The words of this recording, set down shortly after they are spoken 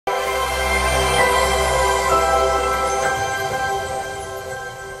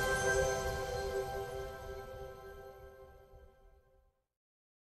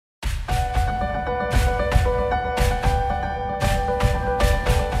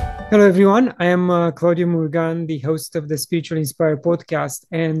Hello, everyone. I am Claudio Murgan, the host of the Spiritual Inspire podcast,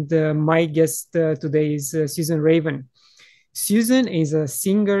 and my guest today is Susan Raven. Susan is a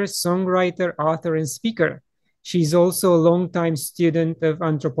singer, songwriter, author, and speaker. She is also a longtime student of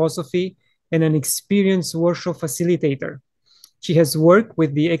anthroposophy and an experienced workshop facilitator. She has worked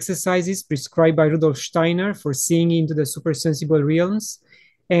with the exercises prescribed by Rudolf Steiner for seeing into the supersensible realms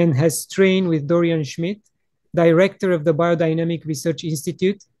and has trained with Dorian Schmidt, director of the Biodynamic Research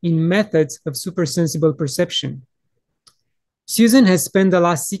Institute, in methods of supersensible perception. Susan has spent the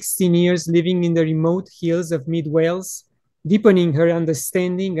last 16 years living in the remote hills of mid Wales, deepening her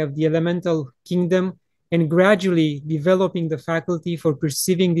understanding of the elemental kingdom and gradually developing the faculty for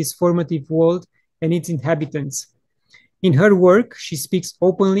perceiving this formative world and its inhabitants. In her work, she speaks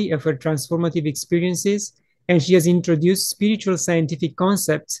openly of her transformative experiences, and she has introduced spiritual scientific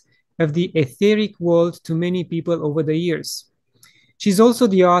concepts of the etheric world to many people over the years. She's also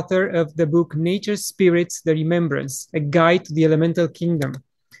the author of the book Nature Spirits, The Remembrance, a guide to the elemental kingdom.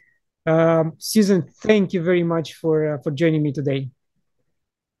 Susan, thank you very much for joining me today.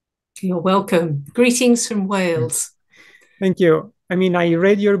 You're welcome. Greetings from Wales. Thank you. I mean, I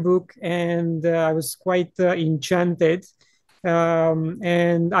read your book and I was quite enchanted.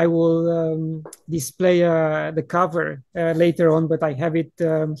 And I will display the cover later on, but I have it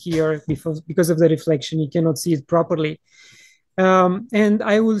here because of the reflection. You cannot see it properly. And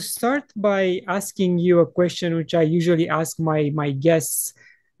I will start by asking you a question, which I usually ask my guests.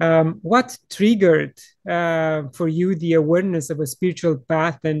 What triggered for you the awareness of a spiritual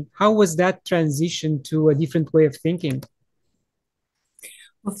path, and how was that transition to a different way of thinking?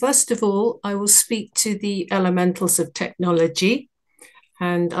 Well, first of all, I will speak to the elementals of technology,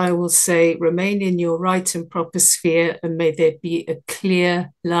 and I will say, remain in your right and proper sphere, and may there be a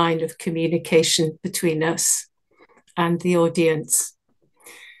clear line of communication between us and the audience.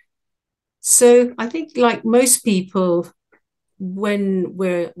 So I think, like most people, when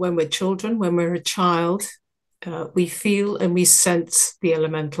we're children, when we're a child, we feel and we sense the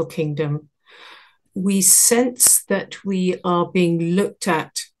elemental kingdom. We sense that we are being looked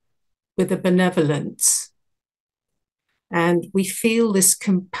at with a benevolence. And we feel this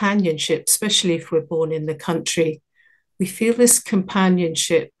companionship, especially if we're born in the country. We feel this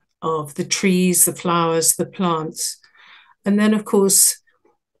companionship of the trees, the flowers, the plants. And then, of course,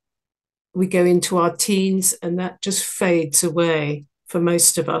 we go into our teens and that just fades away for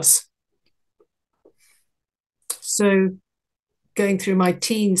most of us. So, going through my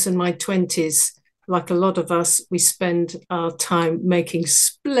teens and my 20s, like a lot of us, we spend our time making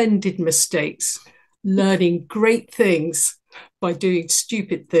splendid mistakes, learning great things by doing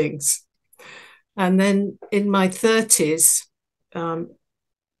stupid things. And then in my 30s, I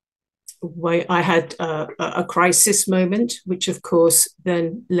had a crisis moment, which of course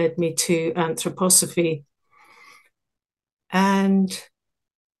then led me to anthroposophy. And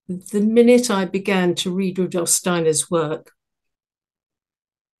the minute I began to read Rudolf Steiner's work,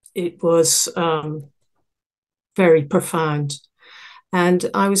 it was very profound. And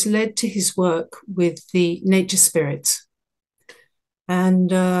I was led to his work with the nature spirits.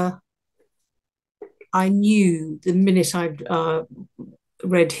 And I knew the minute I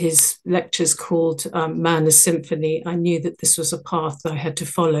read his lectures called Man a Symphony, I knew that this was a path I had to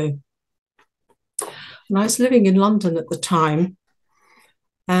follow. And I was living in London at the time.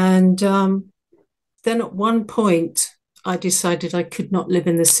 And then at one point, I decided I could not live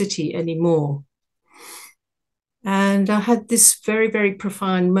in the city anymore. And I had this very, very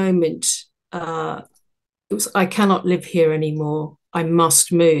profound moment. It was, I cannot live here anymore. I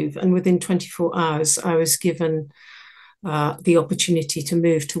must move. And within 24 hours, I was given the opportunity to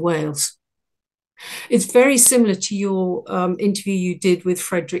move to Wales. It's very similar to your interview you did with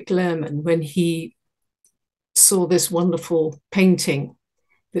Frederick Lehrman when he saw this wonderful painting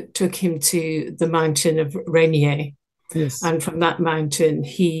that took him to the mountain of Rainier. Yes. And from that mountain,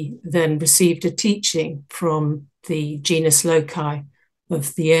 he then received a teaching from the genus loci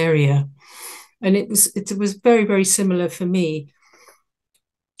of the area. And it was very, very similar for me.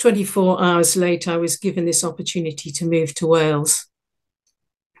 24 hours later, I was given this opportunity to move to Wales.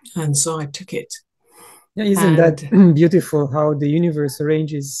 And so I took it. Yeah, isn't that beautiful how the universe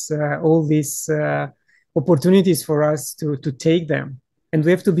arranges all these opportunities for us to take them? And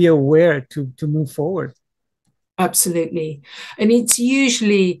we have to be aware to move forward. Absolutely. And it's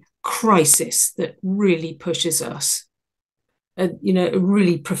usually crisis that really pushes us, a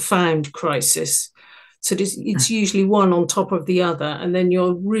really profound crisis. So it's usually one on top of the other. And then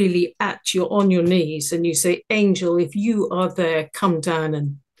you're on your knees and you say, Angel, if you are there, come down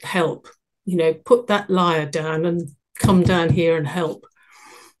and help. Put that liar down and come down here and help.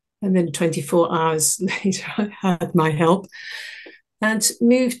 And then 24 hours later, I had my help and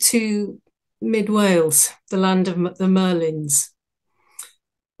moved to mid Wales, the land of the Merlins.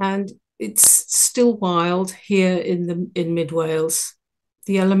 And it's still wild here in mid Wales.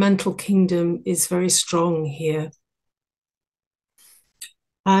 The elemental kingdom is very strong here.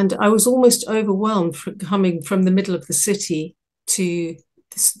 And I was almost overwhelmed coming from the middle of the city to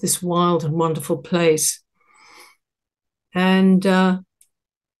this wild and wonderful place. And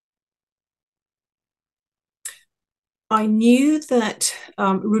I knew that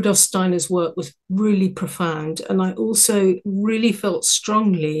Rudolf Steiner's work was really profound. And I also really felt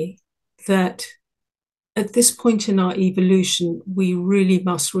strongly that at this point in our evolution, we really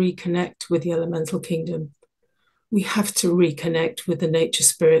must reconnect with the elemental kingdom. We have to reconnect with the nature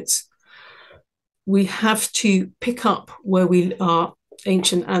spirits. We have to pick up where our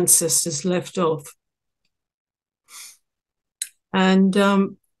ancient ancestors left off. And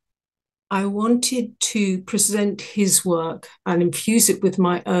I wanted to present his work and infuse it with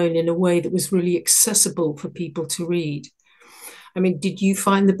my own in a way that was really accessible for people to read. I mean, did you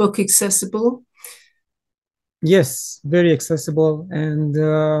find the book accessible? Yes, very accessible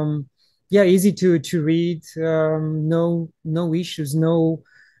and yeah, easy to read. No issues, no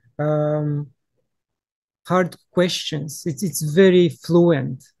hard questions. It's very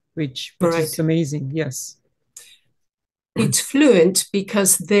fluent, which is amazing. Yes. It's fluent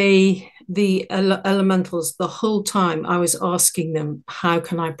because the elementals, the whole time I was asking them, how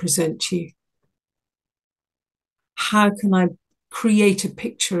can I present you? How can I create a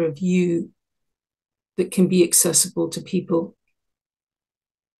picture of you that can be accessible to people?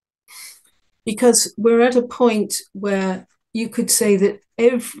 Because we're at a point where you could say that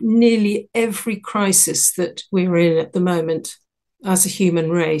nearly every crisis that we're in at the moment as a human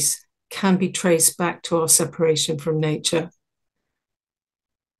race can be traced back to our separation from nature.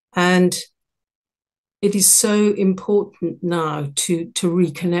 And it is so important now to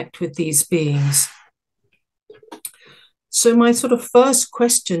reconnect with these beings. So my sort of first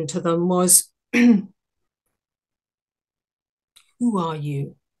question to them was, who are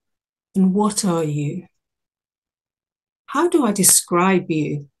you? And what are you? How do I describe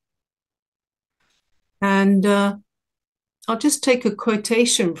you? And I'll just take a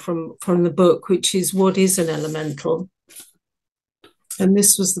quotation from the book, which is, what is an elemental? And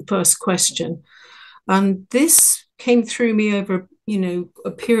this was the first question. And this came through me over,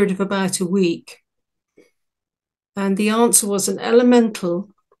 a period of about a week. And the answer was, an elemental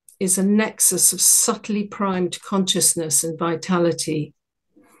is a nexus of subtly primed consciousness and vitality,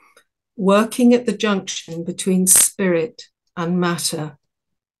 working at the junction between spirit and matter.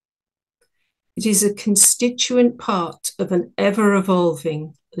 It is a constituent part of an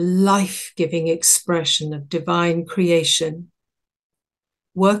ever-evolving, life-giving expression of divine creation,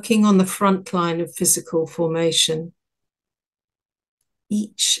 working on the front line of physical formation.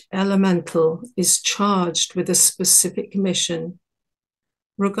 Each elemental is charged with a specific mission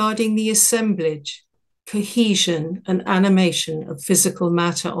regarding the assemblage, cohesion, and animation of physical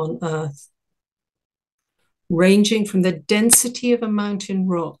matter on Earth, ranging from the density of a mountain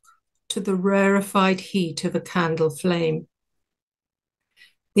rock to the rarefied heat of a candle flame.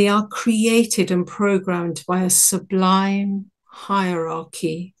 They are created and programmed by a sublime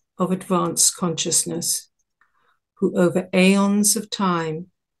hierarchy of advanced consciousness, who over aeons of time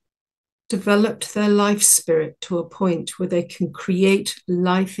developed their life spirit to a point where they can create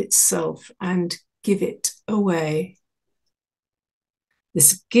life itself and give it away.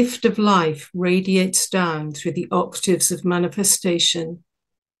 This gift of life radiates down through the octaves of manifestation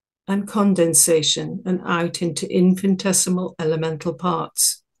and condensation and out into infinitesimal elemental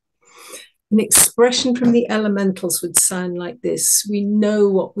parts. An expression from the elementals would sound like this: we know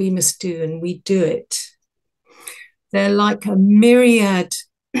what we must do and we do it. They're like a myriad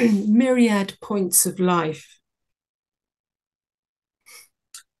points of life.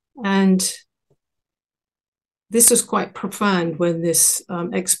 And this was quite profound when this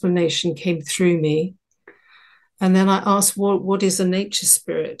explanation came through me. And then I asked, what is a nature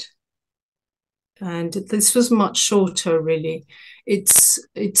spirit? And this was much shorter, really. It's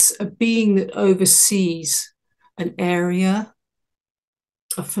a being that oversees an area,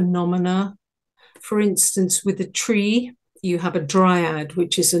 a phenomena. For instance, with a tree, you have a dryad,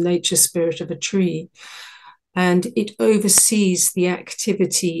 which is a nature spirit of a tree. And it oversees the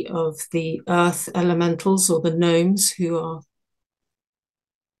activity of the earth elementals, or the gnomes, who are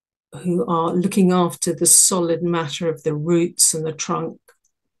looking after the solid matter of the roots and the trunk.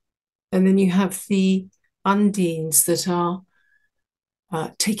 And then you have the undines that are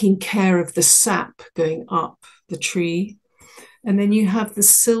taking care of the sap going up the tree. And then you have the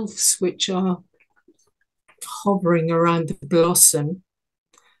sylphs, which are hovering around the blossom.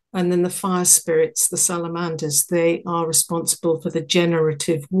 And then the fire spirits, the salamanders, they are responsible for the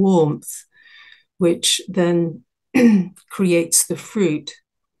generative warmth, which then creates the fruit.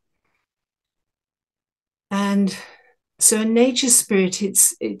 And so a nature spirit,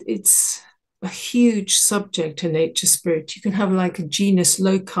 it's a huge subject, a nature spirit. You can have like a genus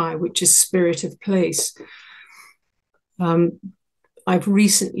loci, which is spirit of place. I've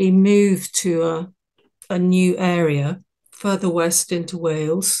recently moved to a new area further west into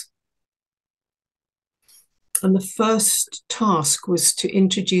Wales. And the first task was to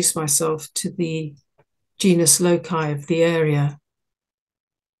introduce myself to the genus loci of the area.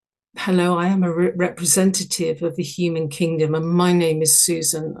 Hello, I am a representative of the human kingdom, and my name is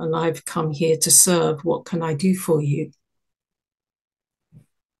Susan, and I've come here to serve. What can I do for you?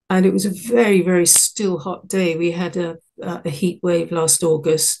 And it was a very, very still, hot day. We had a heat wave last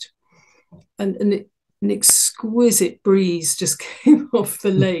August, and an exquisite breeze just came off the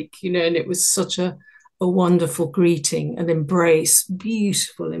lake, and it was such a wonderful greeting, an embrace,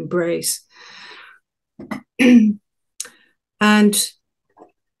 beautiful embrace. And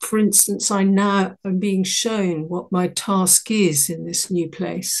for instance, I now am being shown what my task is in this new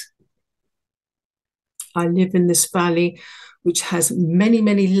place. I live in this valley, which has many,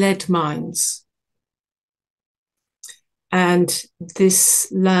 many lead mines. And this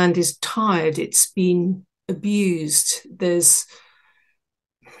land is tired. It's been abused. There's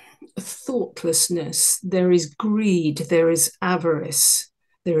thoughtlessness. There is greed. There is avarice.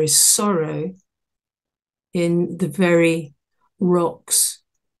 There is sorrow in the very rocks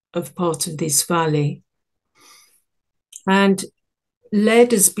of part of this valley. And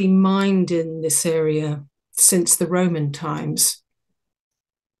lead has been mined in this area since the Roman times,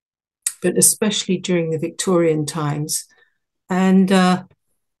 but especially during the Victorian times. And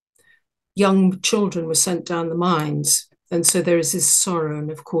young children were sent down the mines. And so there is this sorrow.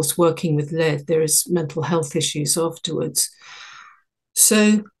 And of course, working with lead, there is mental health issues afterwards.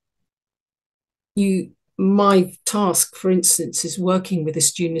 So my task, for instance, is working with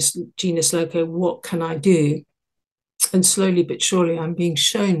this genus loci. What can I do? And slowly but surely, I'm being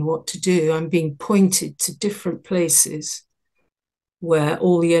shown what to do. I'm being pointed to different places where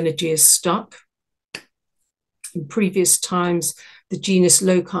all the energy is stuck. In previous times, the genus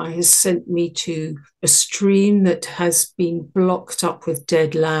loci has sent me to a stream that has been blocked up with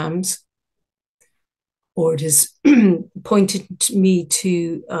dead lambs, or it has pointed me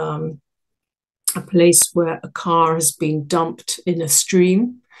to a place where a car has been dumped in a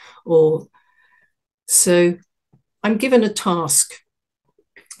stream. So I'm given a task,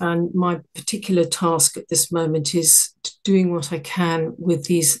 and my particular task at this moment is doing what I can with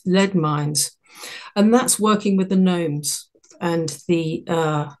these lead mines, and that's working with the gnomes and the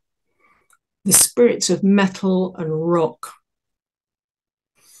spirits of metal and rock.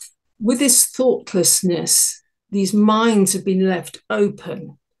 With this thoughtlessness, these mines have been left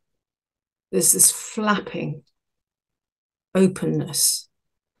open. There's this flapping openness.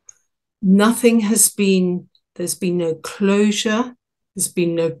 There's been no closure. There's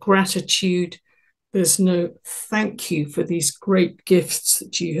been no gratitude. There's no thank you for these great gifts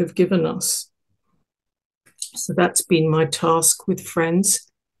that you have given us. So that's been my task with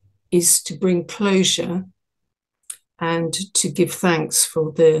friends, is to bring closure and to give thanks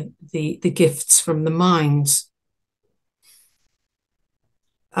for the gifts from the mines.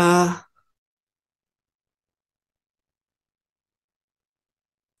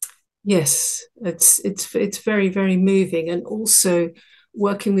 Yes, it's very, very moving. And also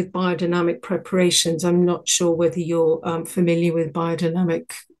working with biodynamic preparations. I'm not sure whether you're familiar with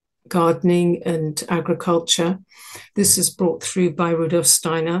biodynamic gardening and agriculture. This is brought through by Rudolf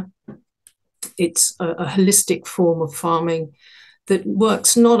Steiner. It's a holistic form of farming that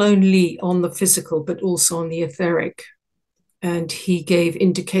works not only on the physical, but also on the etheric. And he gave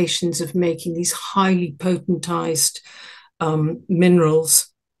indications of making these highly potentized minerals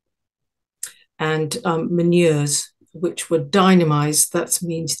and manures, which were dynamized. That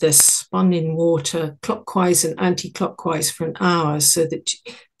means they're spun in water clockwise and anti-clockwise for an hour, so that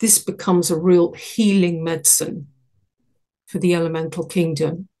this becomes a real healing medicine for the elemental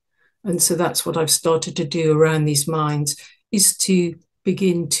kingdom. And so that's what I've started to do around these mines, is to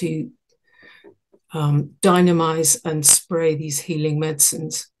begin to dynamize and spray these healing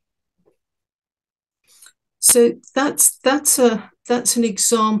medicines. So that's an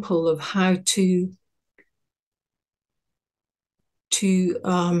example of how to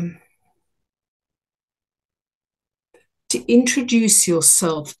to introduce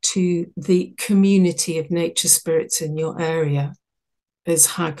yourself to the community of nature spirits in your area is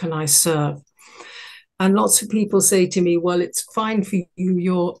how can I serve? And lots of people say to me, well, it's fine for you.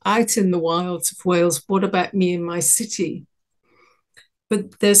 You're out in the wilds of Wales. What about me in my city?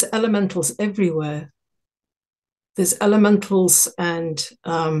 But there's elementals everywhere. There's elementals and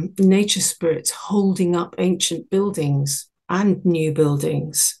nature spirits holding up ancient buildings and new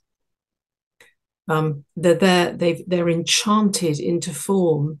buildings. They're there, they're enchanted into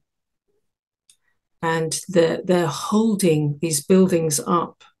form, and they're holding these buildings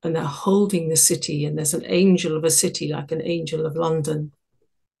up, and they're holding the city, and there's an angel of a city like an angel of London.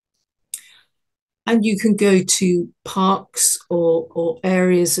 And you can go to parks or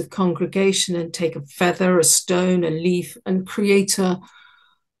areas of congregation and take a feather, a stone, a leaf, and create a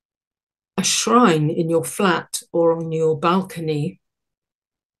shrine in your flat or on your balcony,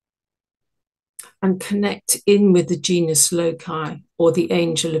 and connect in with the genus loci or the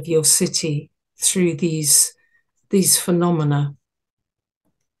angel of your city through these phenomena.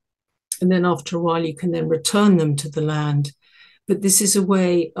 And then after a while, you can then return them to the land. But this is a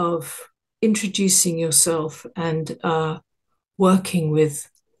way of introducing yourself and working with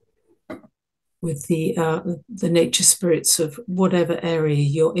the nature spirits of whatever area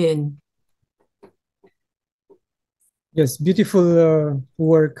you're in. Yes, beautiful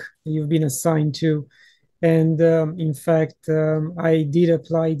work you've been assigned to. And in fact, I did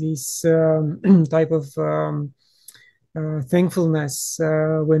apply this type of thankfulness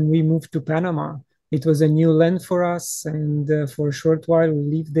when we moved to Panama. It was a new land for us, and for a short while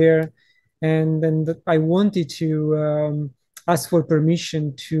we lived there. And then I wanted to ask for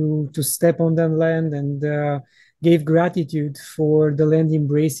permission to step on that land, and gave gratitude for the land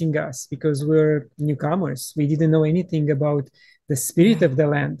embracing us, because we're newcomers. We didn't know anything about the spirit of the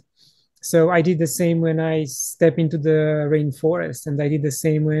land. So I did the same when I stepped into the rainforest, and I did the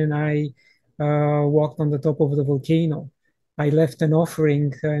same when I walked on the top of the volcano. I left an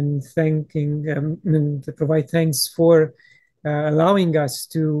offering and thanking and to provide thanks for allowing us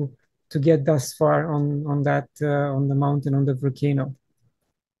to get thus far on that on the mountain, on the volcano.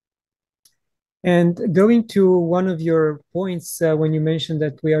 And going to one of your points when you mentioned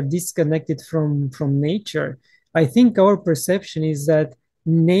that we are disconnected from nature, I think our perception is that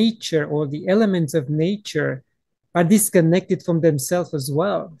nature or the elements of nature are disconnected from themselves as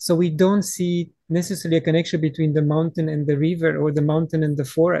well. So we don't see necessarily a connection between the mountain and the river, or the mountain and the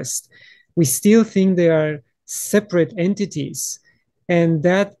forest. We still think they are separate entities, and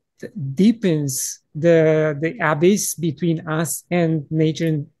that deepens the abyss between us and nature,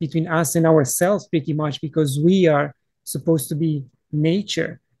 and between us and ourselves, pretty much, because we are supposed to be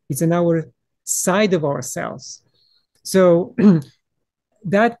nature. It's in our side of ourselves. So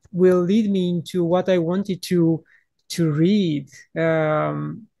that will lead me into what I wanted to read,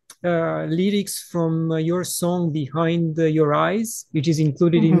 lyrics from your song Behind Your Eyes, which is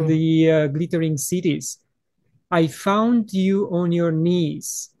included in the Glittering Cities. I found you on your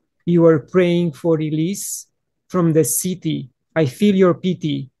knees. You are praying for release from the city. I feel your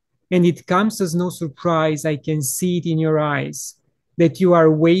pity, and it comes as no surprise. I can see it in your eyes that you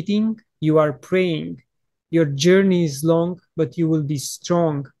are waiting, you are praying. Your journey is long, but you will be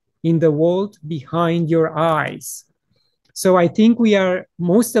strong in the world behind your eyes. So I think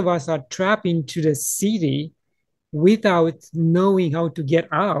most of us are trapped into the city without knowing how to get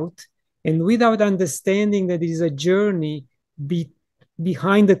out, and without understanding that it is a journey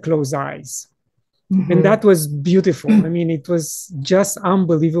behind the closed eyes. And that was beautiful. I mean, it was just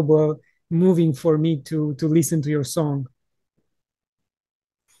unbelievable, moving for me to listen to your song.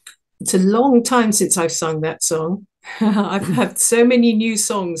 It's a long time since I've sung that song. I've had so many new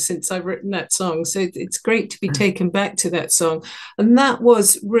songs since I've written that song. So it's great to be taken back to that song. And that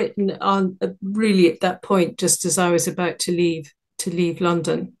was written on really at that point, just as I was about to leave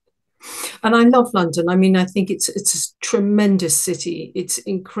London. And I love London. I mean, I think it's a tremendous city. It's an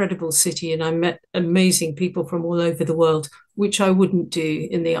incredible city. And I met amazing people from all over the world, which I wouldn't do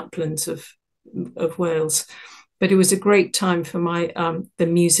in the uplands of Wales. But it was a great time for my the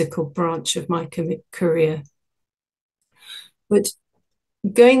musical branch of my career. But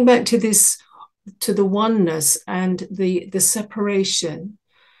going back to the oneness and the separation,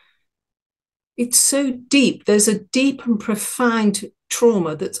 it's so deep. There's a deep and profound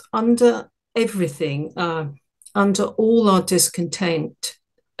trauma that's under everything, under all our discontent,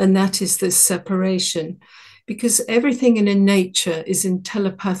 and that is this separation. Because everything in nature is in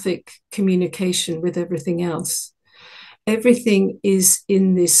telepathic communication with everything else. Everything is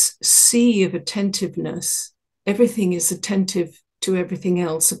in this sea of attentiveness. Everything is attentive to everything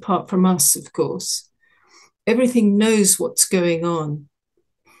else, apart from us, of course. everything knows what's going on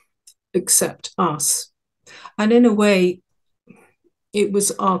except us. And in a way, it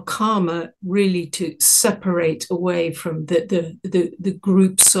was our karma really to separate away from the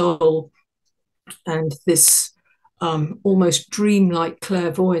group soul and this almost dreamlike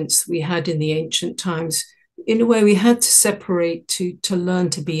clairvoyance we had in the ancient times. In a way, we had to separate to learn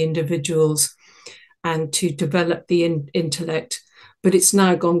to be individuals and to develop the intellect. But it's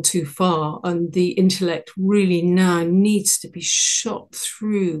now gone too far, and the intellect really now needs to be shot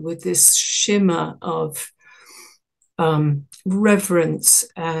through with this shimmer of reverence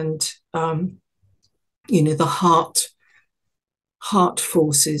and the heart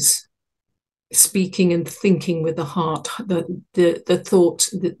forces, speaking and thinking with the heart, the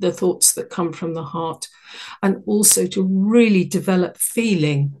thoughts that come from the heart, and also to really develop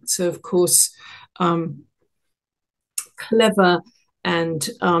feeling. So, of course, clever and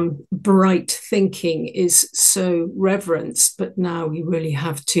bright thinking is so reverenced, but now we really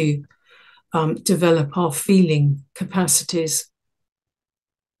have to develop our feeling capacities.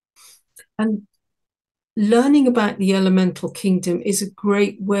 And learning about the elemental kingdom is a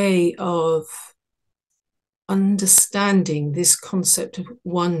great way of understanding this concept of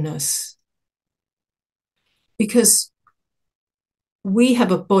oneness, because we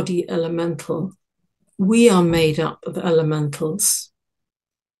have a body elemental. We are made up of elementals.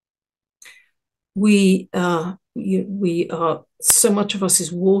 We are, so much of us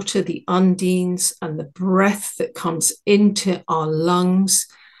is water, the undines, and the breath that comes into our lungs.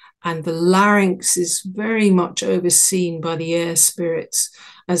 And the larynx is very much overseen by the air spirits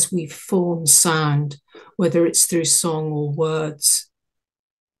as we form sound, whether it's through song or words.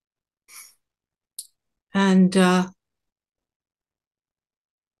 And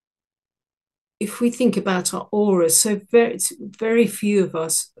if we think about our auras, so very few of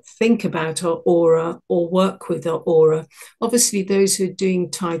us think about our aura or work with our aura. Obviously, those who are doing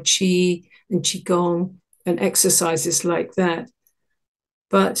Tai Chi and Qigong and exercises like that.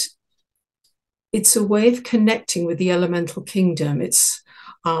 But it's a way of connecting with the elemental kingdom. It's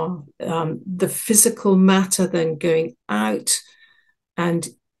the physical matter then going out and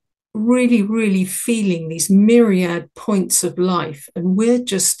really, really feeling these myriad points of life. And we're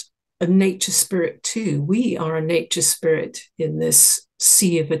just a nature spirit too. We are a nature spirit in this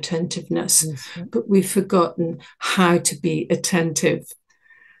sea of attentiveness, yes. But we've forgotten how to be attentive.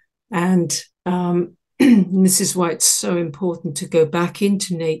 And this is why it's so important to go back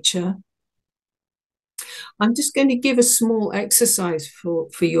into nature. I'm just going to give a small exercise for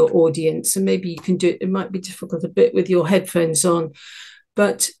your audience, and maybe you can do it. It might be difficult a bit with your headphones on,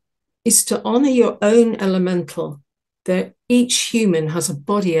 but it's to honor your own elemental. That each human has a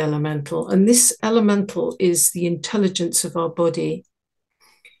body elemental, and this elemental is the intelligence of our body.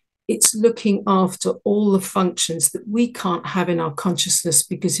 It's looking after all the functions that we can't have in our consciousness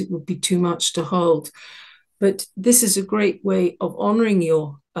because it would be too much to hold. But this is a great way of honoring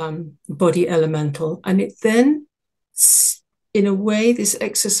your body elemental. And it then, in a way, this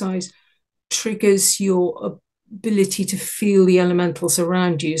exercise triggers your ability to feel the elementals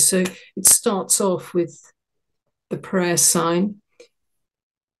around you. So it starts off with the prayer sign.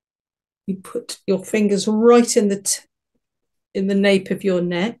 You put your fingers right in the nape of your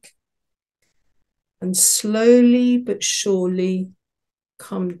neck, and slowly but surely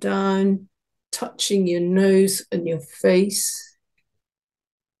come down, touching your nose and your face.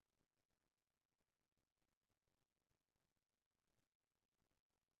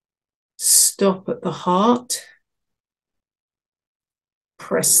 Stop at the heart.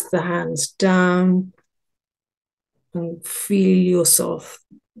 Press the hands down and feel yourself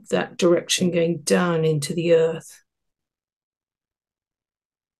that direction going down into the earth.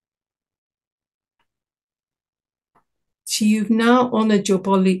 So you've now honored your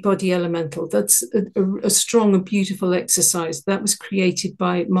body elemental. That's a strong and beautiful exercise. That was created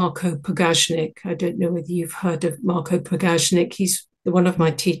by Marco Pagajnik. I don't know whether you've heard of Marco Pagajnik. He's one of my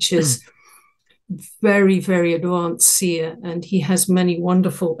teachers, very, very advanced seer, and he has many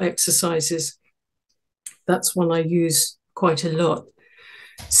wonderful exercises. That's one I use quite a lot.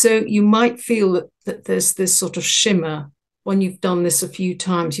 So you might feel that there's this sort of shimmer. When you've done this a few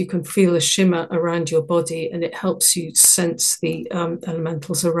times, you can feel a shimmer around your body, and it helps you sense the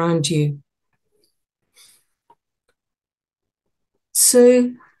elementals around you.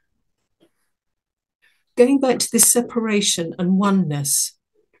 So going back to this separation and oneness,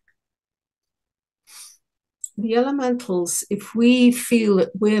 the elementals, if we feel that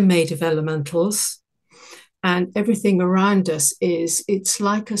we're made of elementals and everything around us it's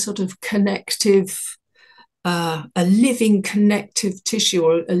like a sort of connective, a living connective tissue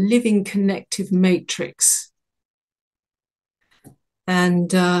or a living connective matrix.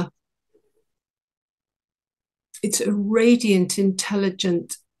 And it's a radiant,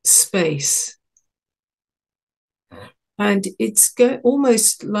 intelligent space. And it's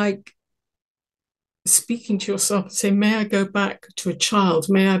almost like speaking to yourself and saying, may I go back to a child?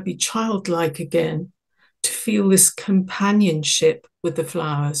 May I be childlike again, to feel this companionship with the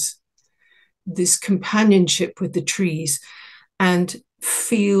flowers, this companionship with the trees, and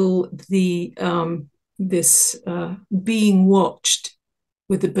feel this being watched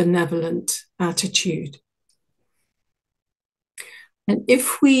with a benevolent attitude. And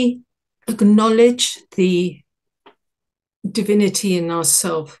if we acknowledge the divinity in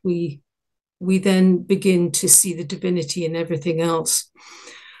ourselves, we then begin to see the divinity in everything else.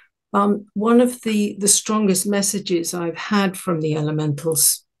 One of the strongest messages I've had from the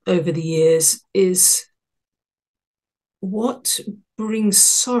elementals over the years is what brings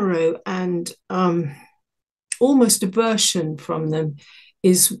sorrow and almost aversion from them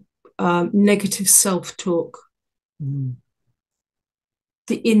is negative self-talk,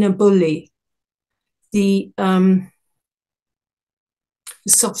 the inner bully, the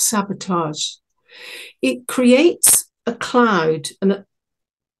self-sabotage. It creates a cloud and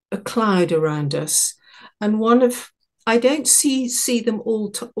a cloud around us. And I don't see them all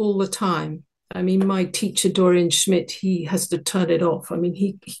the time. I mean, my teacher, Dorian Schmidt, he has to turn it off. I mean,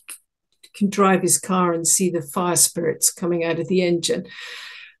 he can drive his car and see the fire spirits coming out of the engine.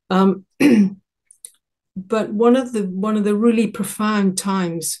 But one of the really profound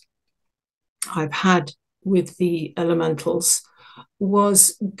times I've had with the elementals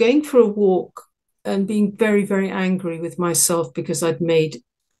was going for a walk and being very, very angry with myself because I'd made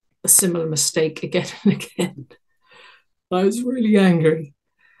a similar mistake again and again. I was really angry.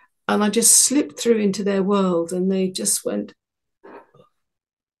 And I just slipped through into their world, and they just went.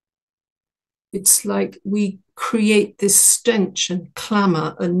 It's like we create this stench and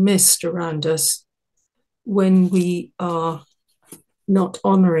clamor and mist around us when we are not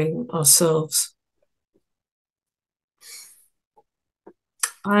honoring ourselves.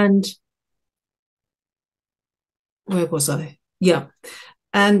 And where was I? Yeah.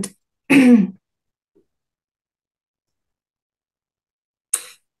 And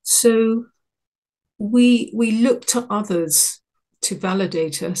so we look to others to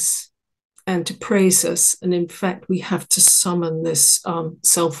validate us and to praise us. And in fact, we have to summon this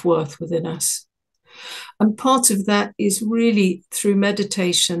self-worth within us. And part of that is really through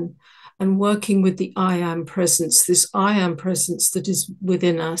meditation and working with the I am presence, this I am presence that is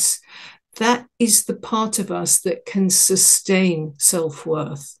within us. That is the part of us that can sustain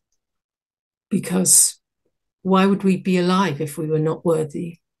self-worth. Because why would we be alive if we were not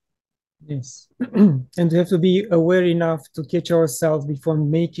worthy? Yes. And we have to be aware enough to catch ourselves before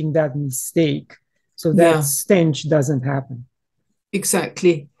making that mistake, so that stench doesn't happen.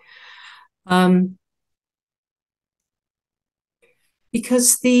 Exactly.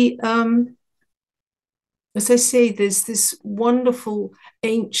 Because as I say, there's this wonderful,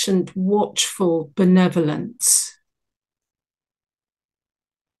 ancient, watchful benevolence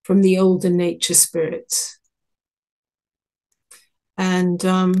from the older nature spirits. And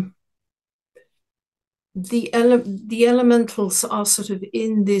the elementals are sort of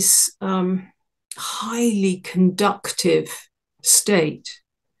in this highly conductive state.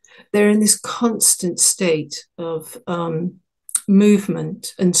 They're in this constant state of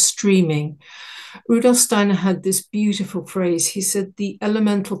movement and streaming. Rudolf Steiner had this beautiful phrase. He said, the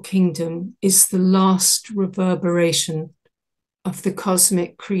elemental kingdom is the last reverberation of the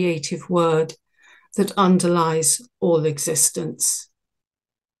cosmic creative word that underlies all existence.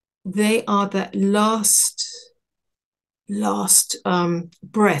 They are that last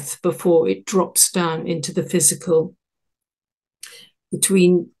breath before it drops down into the physical,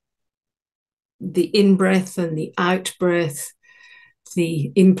 between the in-breath and the out-breath,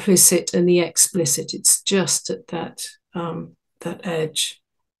 the implicit and the explicit. It's just at that edge.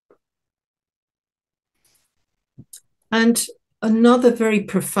 And another very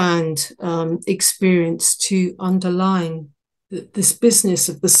profound experience to underline this business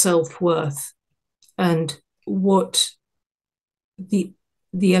of the self-worth and what the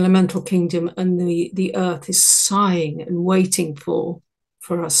elemental kingdom and the earth is sighing and waiting for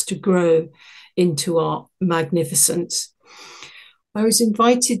us to grow into our magnificence. I was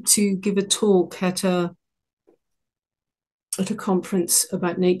invited to give a talk at a conference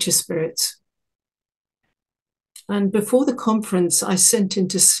about nature spirits. And before the conference, I sent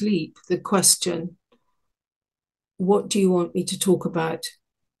into sleep the question, what do you want me to talk about?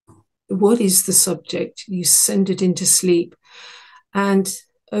 What is the subject? You send it into sleep. And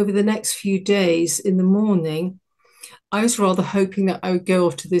over the next few days in the morning, I was rather hoping that I would go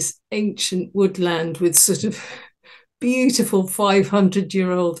off to this ancient woodland with sort of beautiful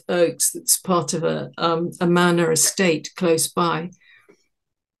 500-year-old oaks that's part of a manor estate close by.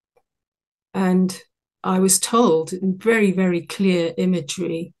 And I was told in very, very clear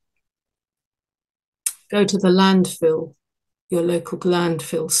imagery, go to the landfill, your local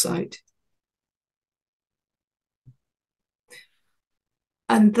landfill site.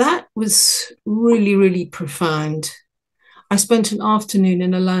 And that was really, really profound. I spent an afternoon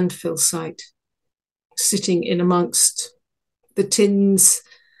in a landfill site, sitting in amongst the tins,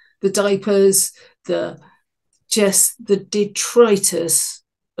 the diapers, the detritus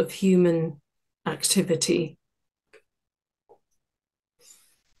of human activity.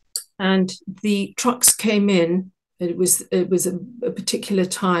 And the trucks came in. It was a particular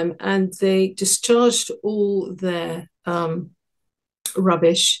time, and they discharged all their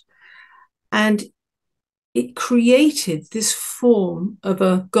rubbish, and it created this form of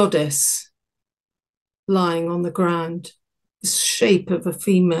a goddess lying on the ground, this shape of a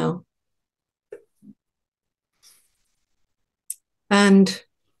female. And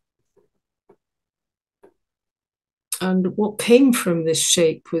what came from this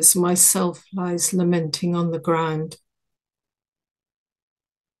shape was myself lies lamenting on the ground.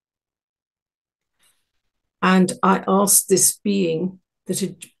 And I asked this being that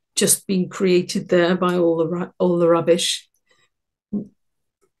had just been created there by all the rubbish,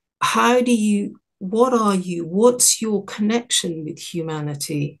 what are you? What's your connection with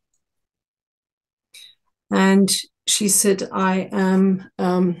humanity? And she said, I am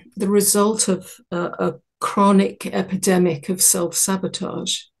the result of a chronic epidemic of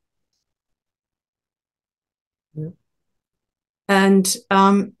self-sabotage. Yeah. And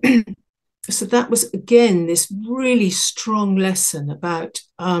so that was, again, this really strong lesson about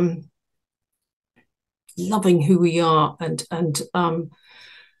loving who we are and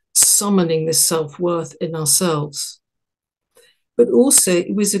summoning this self-worth in ourselves. But also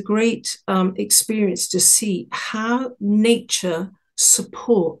it was a great experience to see how nature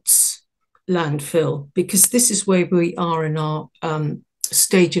supports landfill, because this is where we are in our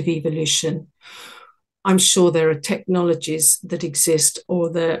stage of evolution. I'm sure there are technologies that exist, or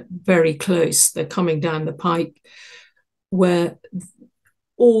they're very close, they're coming down the pike, where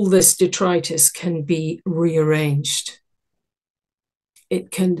all this detritus can be rearranged.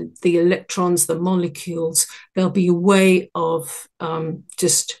 The electrons, the molecules, there'll be a way of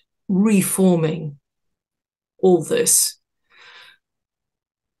just reforming all this.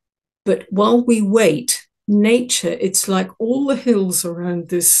 But while we wait, nature, it's like all the hills around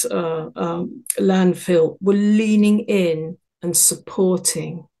this landfill were leaning in and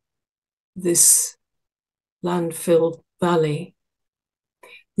supporting this landfill valley.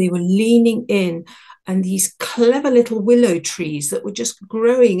 They were leaning in, and these clever little willow trees that were just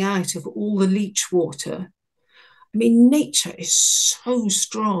growing out of all the leach water. I mean, nature is so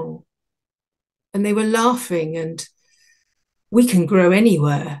strong. And they were laughing, and we can grow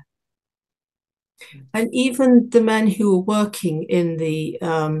anywhere. And even the men who were working in the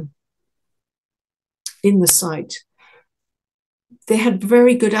site, they had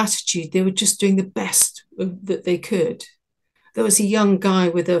very good attitude. They were just doing the best that they could. There was a young guy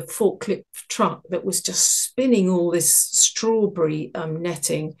with a forklift truck that was just spinning all this strawberry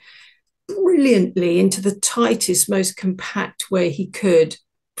netting brilliantly into the tightest, most compact way he could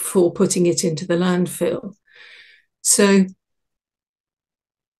before putting it into the landfill. So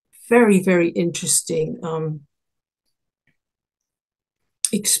very, very interesting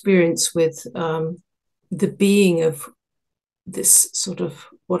experience with the being of this sort of,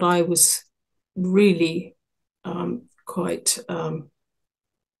 what I was really quite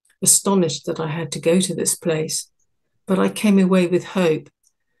astonished that I had to go to this place, but I came away with hope.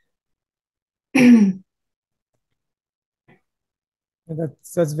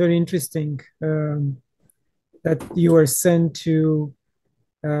 That's very interesting, that you were sent to,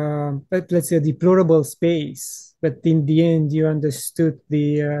 let's say, a deplorable space, but in the end you understood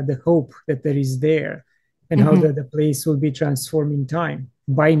the hope that there is there, and how the place will be transformed in time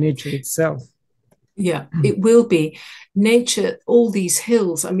by nature itself. Yeah, it will be. Nature, all these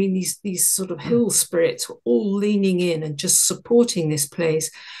hills, I mean, these sort of hill spirits were all leaning in and just supporting this place.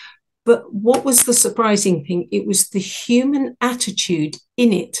 But what was the surprising thing? It was the human attitude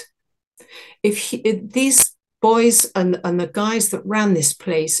in it. If these boys and the guys that ran this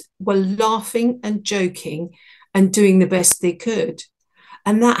place were laughing and joking and doing the best they could,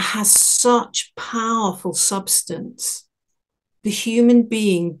 and that has such powerful substance. The human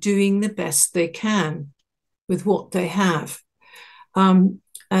being doing the best they can with what they have.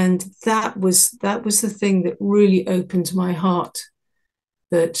 And that was the thing that really opened my heart,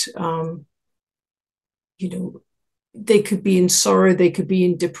 that you know, they could be in sorrow, they could be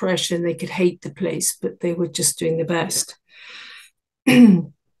in depression, they could hate the place, but they were just doing the best.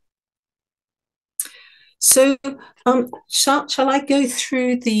 So shall I go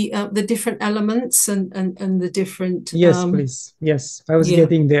through the different elements and the different Yes, please. Yes, I was yeah.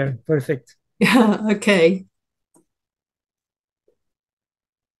 getting there. Perfect. Yeah, okay.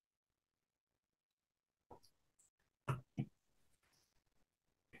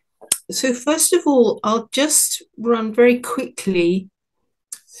 So first of all, I'll just run very quickly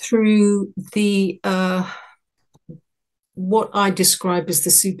through the what I describe as the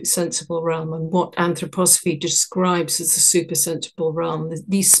supersensible realm and what anthroposophy describes as the supersensible realm,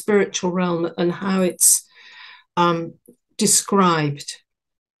 the spiritual realm, and how it's described.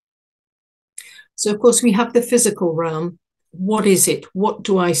 So, of course, we have the physical realm. What is it? What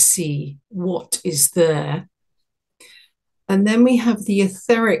do I see? What is there? And then we have the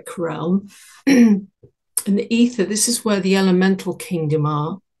etheric realm and the ether. This is where the elemental kingdom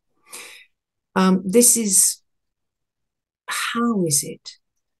are. This is, how is it?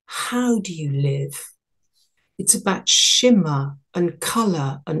 How do you live? It's about shimmer and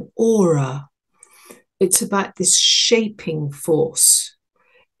color and aura. It's about this shaping force.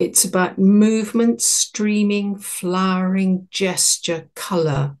 It's about movement, streaming, flowering, gesture,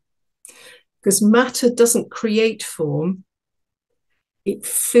 color. Because matter doesn't create form, it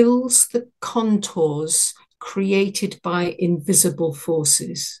fills the contours created by invisible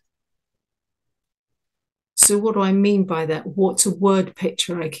forces. So what do I mean by that? What's a word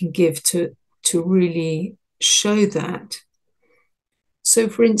picture I can give to really show that? So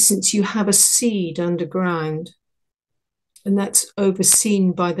for instance, you have a seed underground, and that's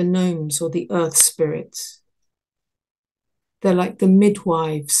overseen by the gnomes or the earth spirits. They're like the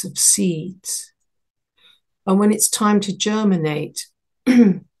midwives of seeds. And when it's time to germinate,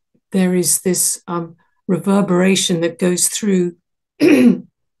 there is this reverberation that goes through to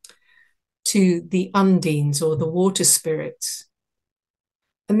the undines or the water spirits.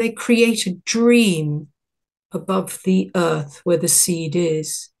 And they create a dream above the earth where the seed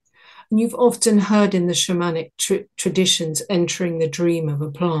is. And you've often heard in the shamanic traditions entering the dream of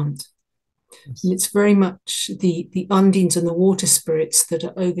a plant. Yes. And it's very much the undines and the water spirits that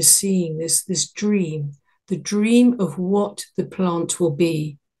are overseeing this dream, the dream of what the plant will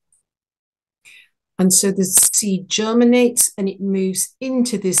be. And so the seed germinates and it moves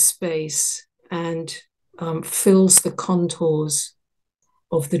into this space and fills the contours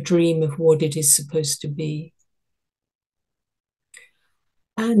of the dream of what it is supposed to be.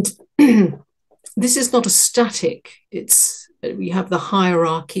 And this is not a static, we have the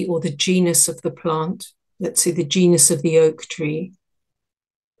hierarchy or the genus of the plant, let's say the genus of the oak tree,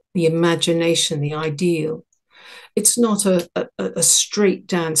 the imagination, the ideal. It's not a straight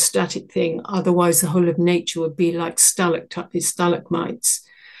down static thing, otherwise the whole of nature would be like stalagmites.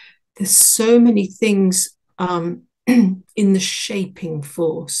 There's so many things in the shaping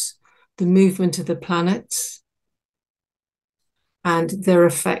force, the movement of the planets and their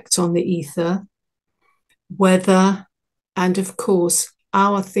effect on the ether, weather, and of course,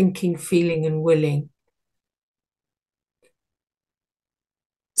 our thinking, feeling, and willing.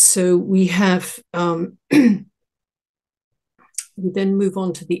 So we have, we then move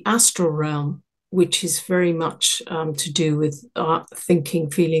on to the astral realm, which is very much to do with our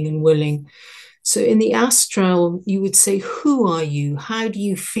thinking, feeling, and willing. So in the astral, you would say, who are you? How do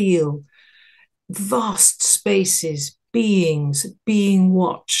you feel? Vast spaces, beings, being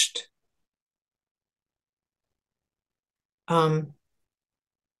watched.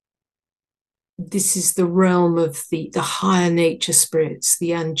 This is the realm of the higher nature spirits,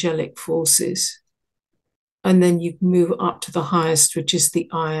 the angelic forces. And then you move up to the highest, which is the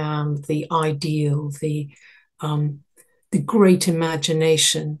I am, the ideal, the great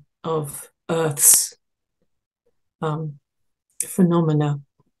imagination of Earth's phenomena.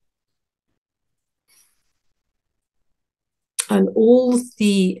 And all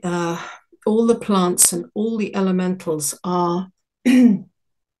the plants and all the elementals are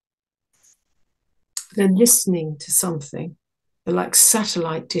they're listening to something. They're like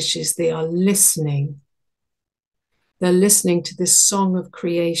satellite dishes. They are listening. They're listening to this song of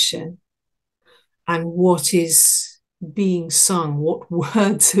creation and what is being sung, what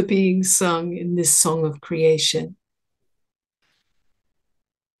words are being sung in this song of creation.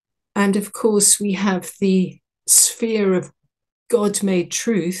 And of course, we have the sphere of God-made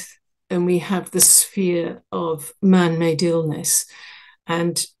truth, and we have the sphere of man-made illness.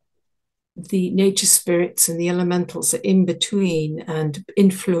 And the nature spirits and the elementals are in between and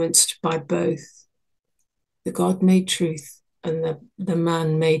influenced by both the God-made truth and the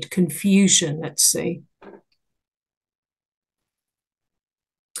man-made confusion, let's say.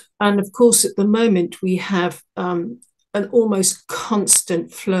 And of course, at the moment, we have an almost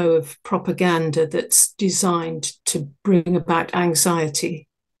constant flow of propaganda that's designed to bring about anxiety.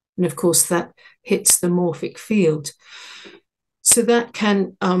 And of course, that hits the morphic field. So that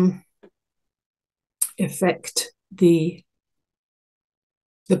can affect the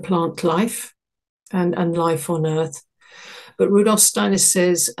plant life and life on Earth. But Rudolf Steiner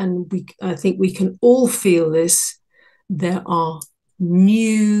says, and I think we can all feel this, there are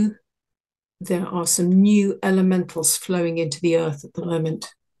some new elementals flowing into the Earth at the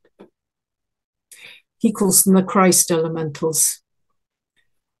moment. He calls them the Christ elementals.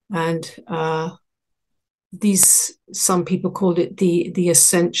 And some people called it the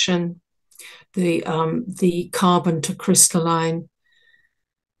ascension, the carbon to crystalline.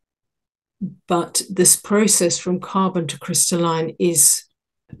 But this process from carbon to crystalline is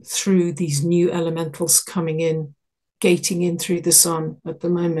through these new elementals coming in, gating in through the sun at the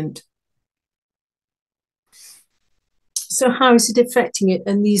moment. So how is it affecting it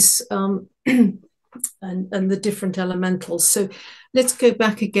and these and the different elementals? So let's go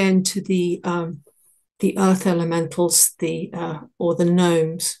back again to the earth elementals, or the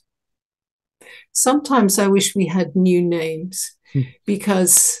gnomes. Sometimes I wish we had new names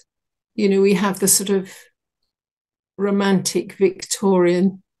because, we have the sort of romantic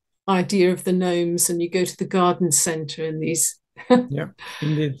Victorian idea of the gnomes, and you go to the garden centre and these. Yeah,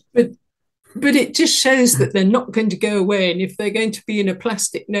 indeed. But it just shows that they're not going to go away. And if they're going to be in a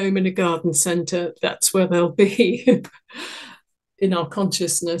plastic gnome in a garden centre, that's where they'll be in our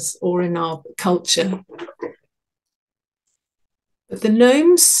consciousness or in our culture. But the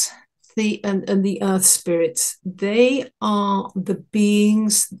gnomes, and the earth spirits, they are the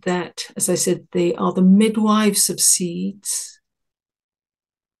beings that, as I said, they are the midwives of seeds.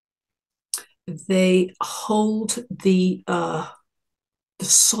 They hold the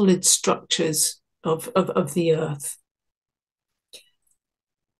solid structures of the earth.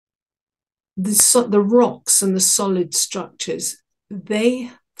 The rocks and the solid structures, they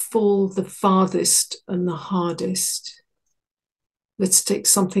fall the farthest and the hardest. Let's take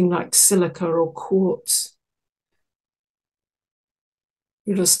something like silica or quartz.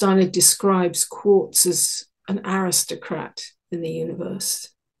 Rudolf Steiner describes quartz as an aristocrat in the universe.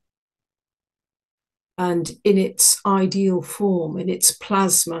 And in its ideal form, in its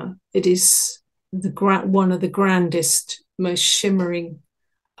plasma, it is one of the grandest, most shimmering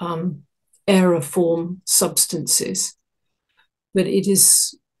aeriform substances. But it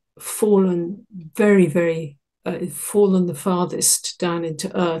has fallen very, very fallen the farthest down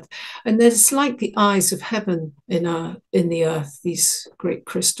into earth. And there's like the eyes of heaven in the earth, these great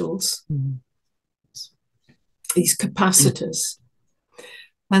crystals, these capacitors.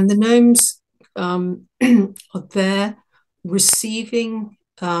 And the gnomes are there receiving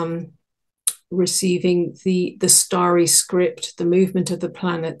the starry script, the movement of the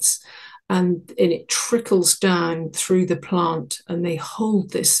planets, and it trickles down through the plant, and they hold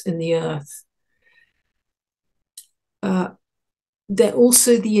this in the earth. They're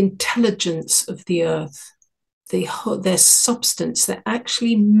also the intelligence of the earth. Their substance, they're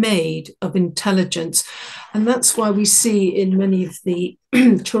actually made of intelligence. And that's why we see in many of the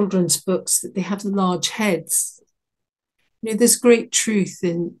children's books that they have large heads. There's great truth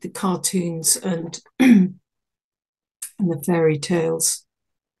in the cartoons and the fairy tales.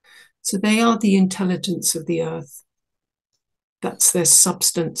 So they are the intelligence of the earth. That's their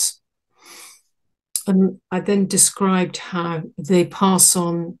substance. And I then described how they pass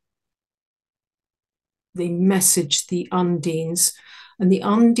on, they message the undines. And the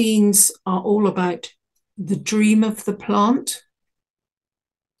undines are all about the dream of the plant.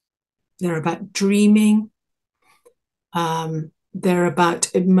 They're about dreaming. They're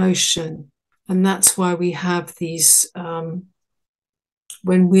about emotion. And that's why we have these,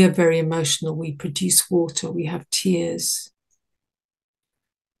 when we are very emotional, we produce water, we have tears.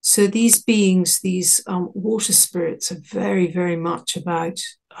 So these beings, these water spirits, are very, very much about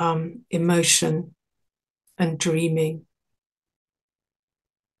emotion and dreaming.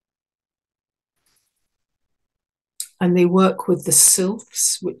 And they work with the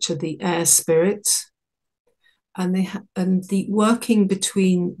sylphs, which are the air spirits. And the working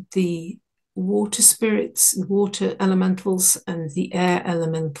between the water spirits, water elementals, and the air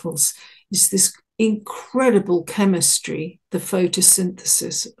elementals is this incredible chemistry, the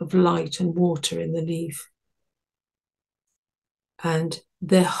photosynthesis of light and water in the leaf. And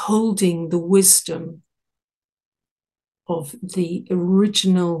they're holding the wisdom of the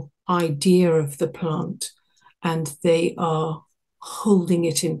original idea of the plant, and they are holding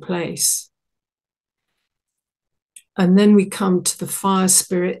it in place. And then we come to the fire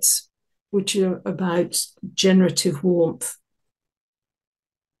spirits, which are about generative warmth.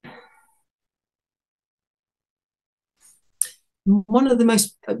 One of the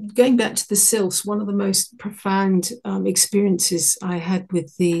most, going back to the sylphs, one of the most profound experiences I had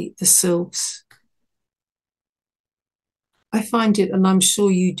with the sylphs, I find it, and I'm sure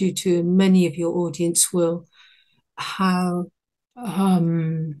you do too, and many of your audience will, how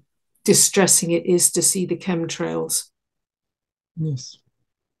distressing it is to see the chemtrails. Yes.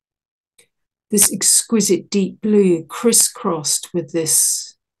 This exquisite deep blue crisscrossed with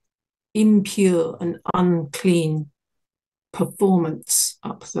this impure and unclean performance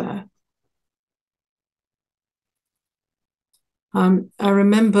up there. I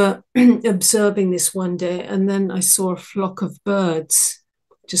remember observing this one day, and then I saw a flock of birds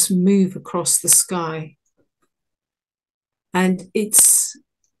just move across the sky. And it's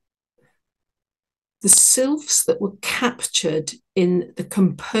the sylphs that were captured in the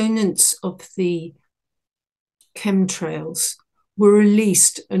components of the chemtrails were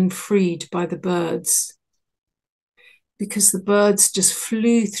released and freed by the birds, because the birds just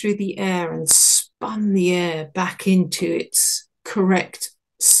flew through the air and spun the air back into its correct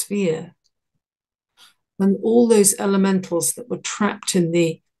sphere. And all those elementals that were trapped in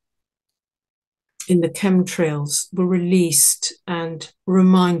the chemtrails were released and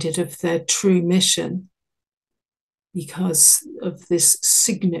reminded of their true mission, because of this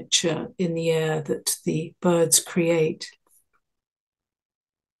signature in the air that the birds create.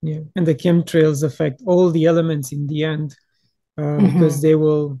 Yeah, and the chemtrails affect all the elements in the end, because they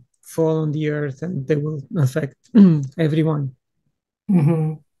will fall on the earth and they will affect everyone.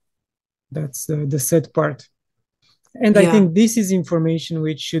 That's the sad part. And I think this is information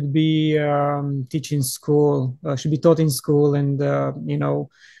which should be taught in school, and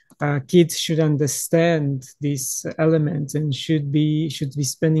kids should understand these elements and should be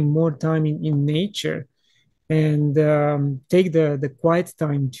spending more time in nature, and take the quiet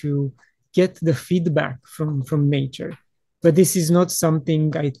time to get the feedback from nature. But this is not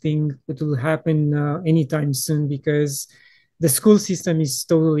something I think that will happen anytime soon, because the school system is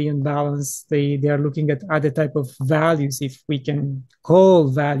totally unbalanced. They are looking at other type of values, if we can call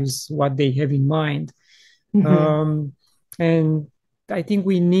values what they have in mind. And I think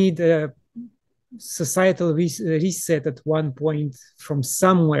we need a societal reset at one point from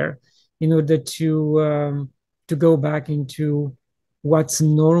somewhere, in order to go back into what's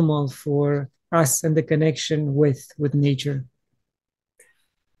normal for us and the connection with nature.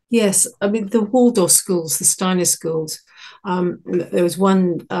 Yes, I mean, the Waldorf schools, the Steiner schools, there was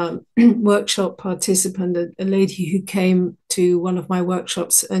one workshop participant, a lady who came to one of my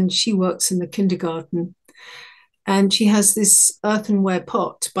workshops, and she works in the kindergarten. And she has this earthenware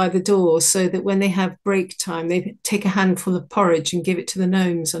pot by the door, so that when they have break time, they take a handful of porridge and give it to the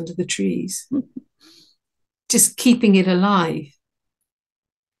gnomes under the trees, just keeping it alive.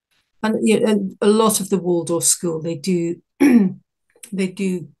 And a lot of the Waldorf school, they do they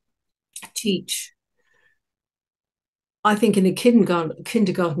do teach, I think, in the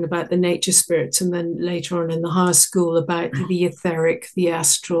kindergarten about the nature spirits, and then later on in the higher school about the etheric, the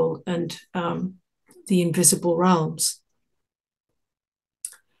astral, and the invisible realms.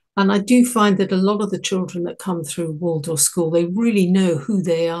 And I do find that a lot of the children that come through Waldorf school, they really know who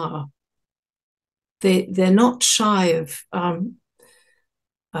they are. They're not shy of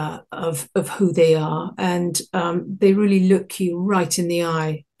who they are, and they really look you right in the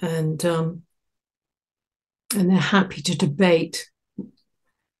eye, and they're happy to debate.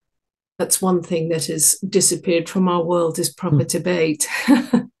 That's one thing that has disappeared from our world, is proper debate.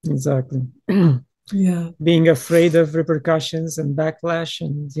 Exactly. Yeah. Being afraid of repercussions and backlash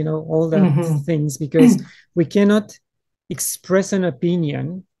and all that things, because we cannot express an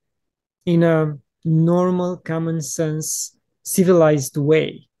opinion in a normal, common sense, civilized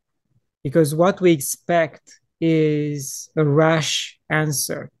way, because what we expect is a rash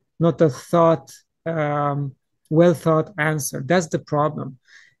answer, not a well thought answer. That's the problem.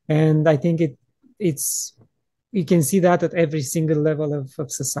 And I think it's you can see that at every single level of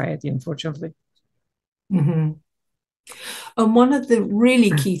society, unfortunately. And one of the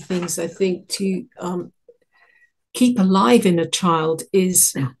really key things, I think, to keep alive in a child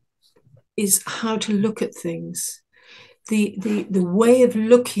is how to look at things. The way of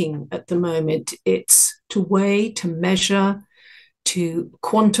looking at the moment, it's to weigh, to measure, to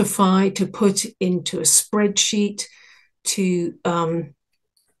quantify, to put into a spreadsheet, to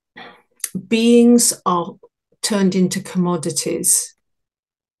beings are turned into commodities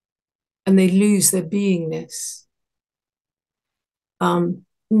and they lose their beingness.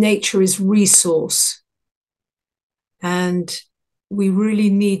 Nature is resource, and we really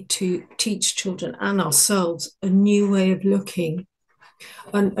need to teach children and ourselves a new way of looking.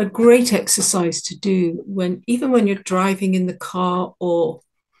 And a great exercise to do even when you're driving in the car or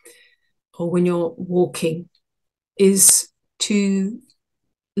when you're walking is to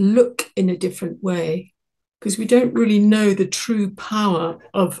look in a different way, because we don't really know the true power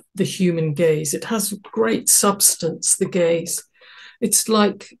of the human gaze. It has great substance, the gaze. It's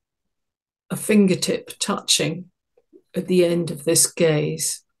like a fingertip touching at the end of this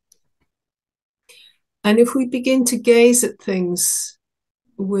gaze. And if we begin to gaze at things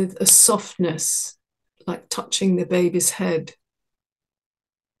with a softness, like touching the baby's head,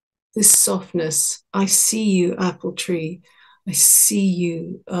 this softness, I see you, apple tree, I see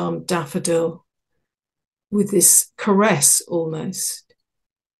you, daffodil, with this caress almost.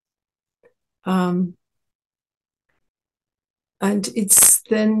 And it's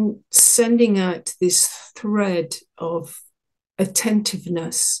then sending out this thread of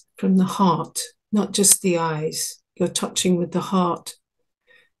attentiveness from the heart, not just the eyes. You're touching with the heart.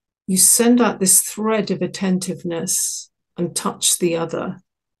 You send out this thread of attentiveness and touch the other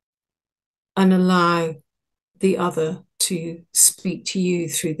and allow the other to speak to you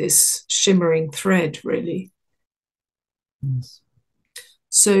through this shimmering thread, really. Yes.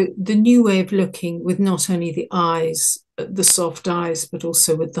 So the new way of looking with not only the eyes, the soft eyes, but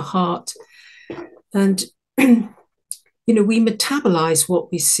also with the heart. And, we metabolize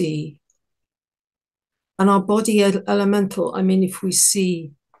what we see. And our body elemental, if we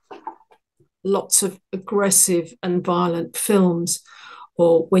see lots of aggressive and violent films,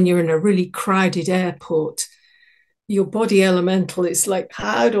 or when you're in a really crowded airport, your body elemental is like,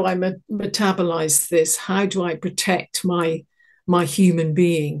 how do I metabolize this? How do I protect my human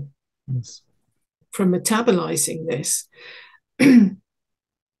being from metabolizing this?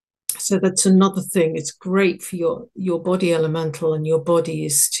 So that's another thing. It's great for your body elemental, and your body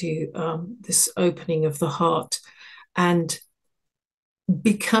is to this opening of the heart and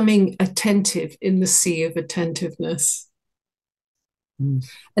becoming attentive in the sea of attentiveness. And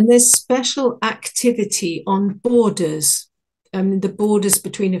there's special activity on borders, the borders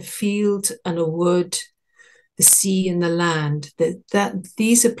between a field and a wood, the sea and the land. That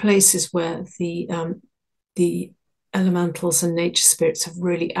these are places where the elementals and nature spirits are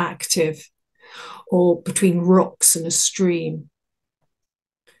really active, or between rocks and a stream.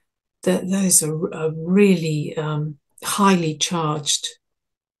 Those are really highly charged,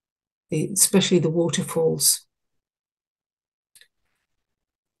 especially the waterfalls.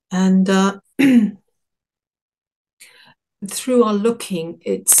 And through our looking,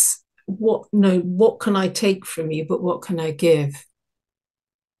 it's what can I take from you, but what can I give?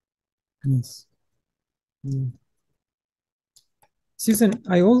 Yes. Mm. Susan,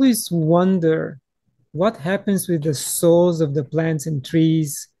 I always wonder what happens with the souls of the plants and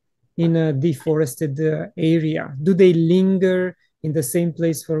trees in a deforested area. Do they linger in the same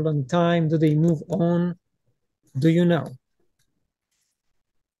place for a long time? Do they move on? Do you know?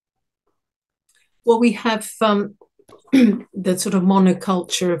 Well, we have the sort of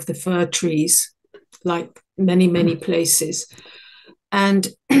monoculture of the fir trees, like many places. And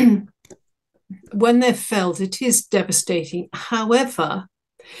when they're felled, it is devastating. However,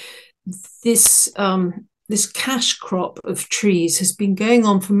 this cash crop of trees has been going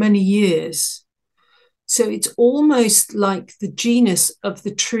on for many years. So it's almost like the genus of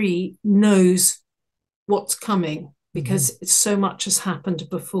the tree knows what's coming, because so much has happened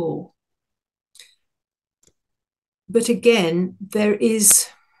before. But again, there's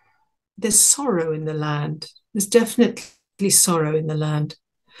sorrow in the land. There's definitely sorrow in the land.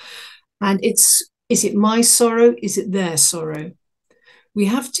 And is it my sorrow? Is it their sorrow? We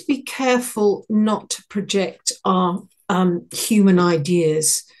have to be careful not to project our human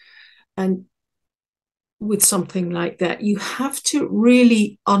ideas. And with something like that, you have to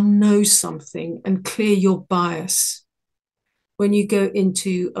really unknow something and clear your bias when you go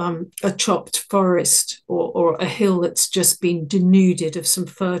into a chopped forest or a hill that's just been denuded of some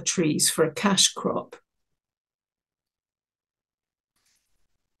fir trees for a cash crop.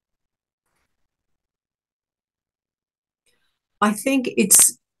 I think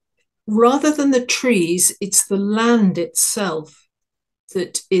it's, rather than the trees, it's the land itself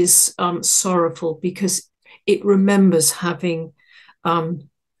that is sorrowful, because it remembers having a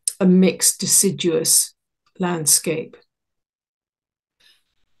mixed deciduous landscape.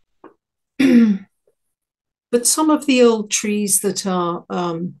 But some of the old trees that are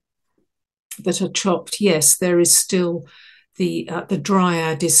that are chopped, yes, there is still the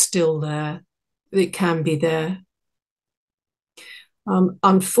dryad is still there. It can be there.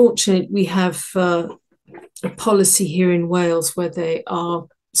 Unfortunately, we have a policy here in Wales where they are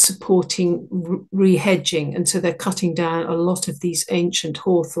supporting re-hedging, and so they're cutting down a lot of these ancient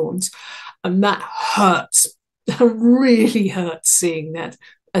hawthorns, and that hurts. Really hurts seeing that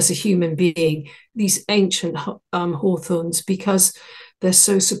as a human being, these ancient hawthorns, because they're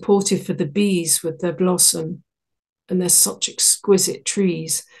so supportive for the bees with their blossom, and they're such exquisite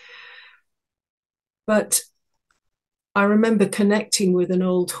trees. But I remember connecting with an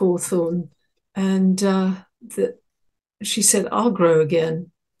old hawthorn, and that she said, "I'll grow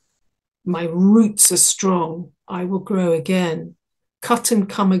again. My roots are strong. I will grow again. Cut and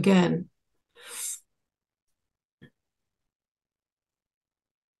come again."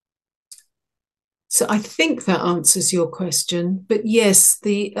 So I think that answers your question. But yes,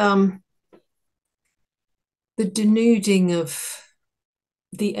 the denuding of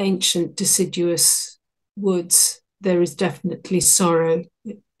the ancient deciduous woods, there is definitely sorrow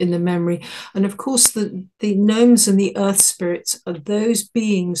in the memory. And of course, the gnomes and the earth spirits are those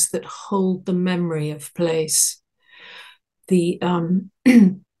beings that hold the memory of place. The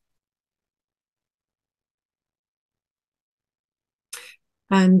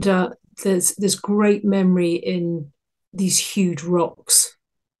and there's great memory in these huge rocks,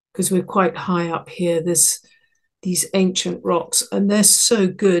 because we're quite high up here. There's these ancient rocks, and they're so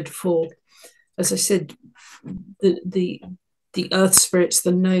good for, as I said, the earth spirits,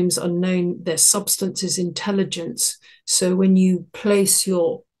 the gnomes are known, their substance is intelligence. So when you place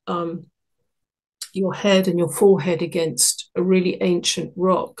your head and your forehead against a really ancient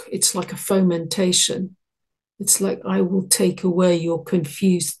rock, it's like a fomentation. It's like, I will take away your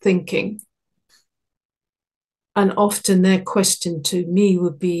confused thinking. And often their question to me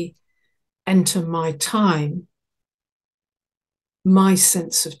would be, enter my time, my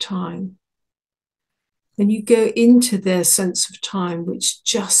sense of time. And you go into their sense of time, which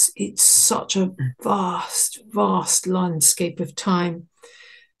just, it's such a vast, vast landscape of time.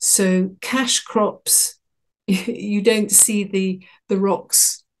 So cash crops, you don't see the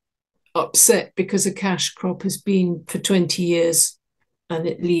rocks upset because a cash crop has been for 20 years and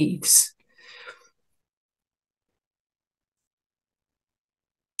it leaves.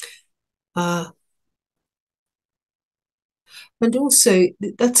 And also,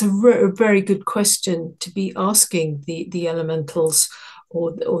 that's a very good question to be asking the elementals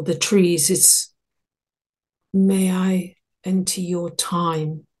or the trees. Is, may I enter your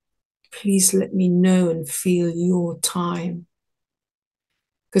time? Please let me know and feel your time,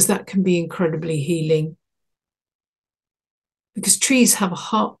 because that can be incredibly healing. Because trees have a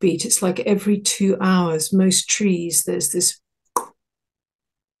heartbeat. It's like every 2 hours, most trees, there's this,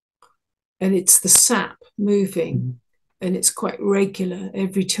 and it's the sap moving. Mm-hmm. And it's quite regular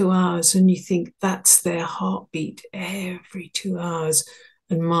every 2 hours. And you think that's their heartbeat every 2 hours,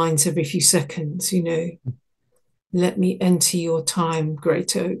 and mine's every few seconds, you know. Let me enter your time,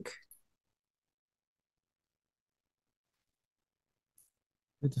 great oak.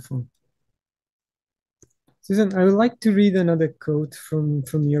 Beautiful. Susan, I would like to read another quote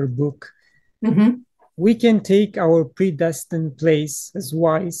from your book. Mm-hmm. We can take our predestined place as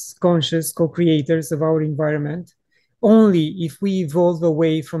wise, conscious co-creators of our environment only if we evolve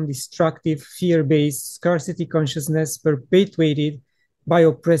away from destructive, fear-based scarcity consciousness perpetuated by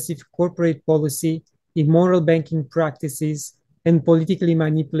oppressive corporate policy, immoral banking practices, and politically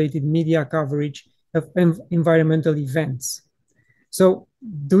manipulated media coverage of environmental events. So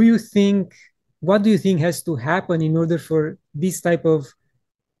what do you think has to happen in order for this type of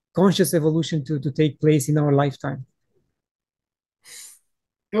conscious evolution to take place in our lifetime?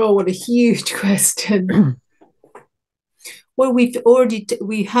 Oh, what a huge question. Well, we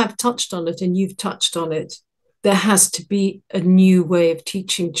have touched on it, and you've touched on it. There has to be a new way of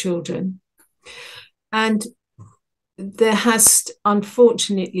teaching children. And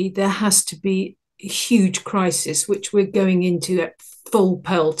unfortunately, there has to be a huge crisis, which we're going into at full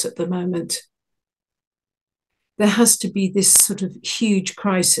pelt at the moment. There has to be this sort of huge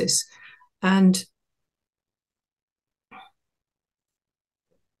crisis. And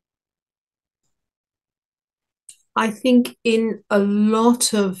I think in a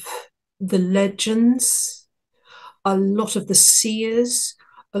lot of the legends, a lot of the seers,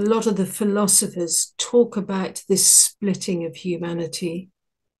 a lot of the philosophers talk about this splitting of humanity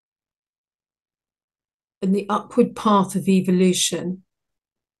and the upward path of evolution,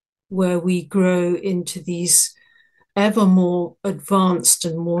 where we grow into these ever more advanced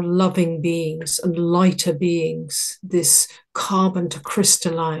and more loving beings and lighter beings, this carbon to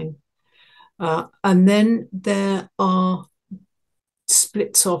crystalline. And then there are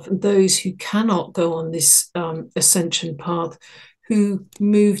splits off those who cannot go on this ascension path, who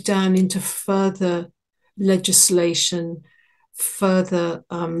move down into further legislation, further,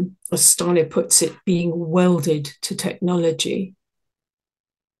 as Steiner puts it, being welded to technology.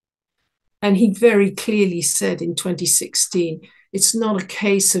 And he very clearly said in 2016, it's not a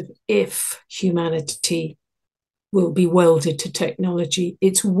case of if humanity will be welded to technology,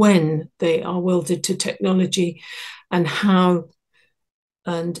 it's when they are welded to technology, and how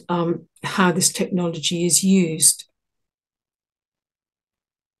this technology is used.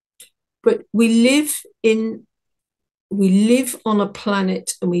 But we live on a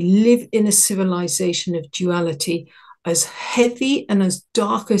planet, and we live in a civilization of duality. As heavy and as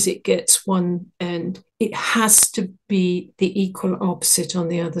dark as it gets one end, it has to be the equal opposite on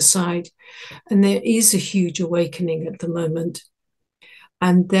the other side. And there is a huge awakening at the moment.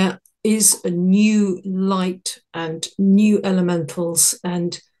 And there is a new light and new elementals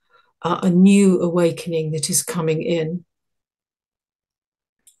and a new awakening that is coming in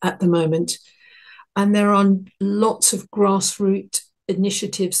at the moment. And there are lots of grassroots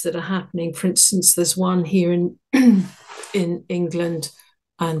initiatives that are happening. For instance, there's one here in England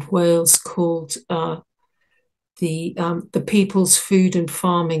and Wales called the People's Food and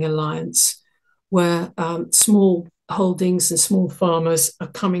Farming Alliance, where small holdings and small farmers are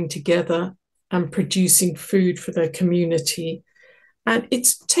coming together and producing food for their community. And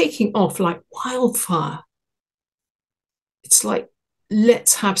it's taking off like wildfire. It's like,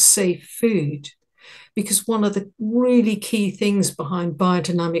 let's have safe food. Because one of the really key things behind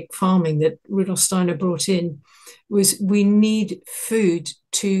biodynamic farming that Rudolf Steiner brought in was we need food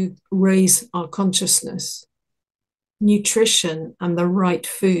to raise our consciousness. Nutrition and the right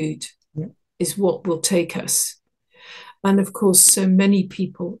food is what will take us. And of course, so many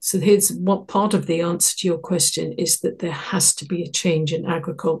people. So here's what part of the answer to your question is, that there has to be a change in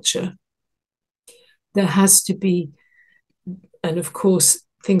agriculture. There has to be, and of course,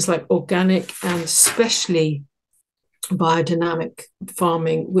 things like organic and especially biodynamic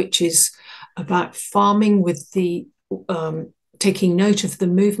farming, which is about farming with the taking note of the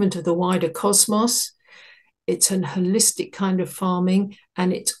movement of the wider cosmos. It's a holistic kind of farming,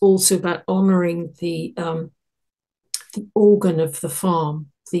 and it's also about honoring the organ of the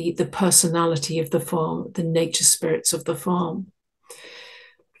farm, the personality of the farm, the nature spirits of the farm.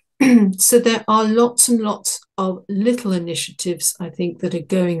 So there are lots and lots of little initiatives, I think, that are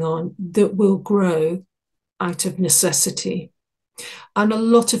going on that will grow out of necessity. And a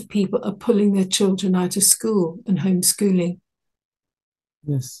lot of people are pulling their children out of school and homeschooling.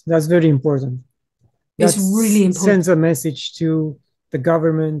 Yes, that's very important. It's really important. Sends a message to the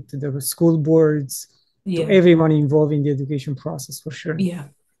government, to the school boards, to everyone involved in the education process, for sure. Yeah.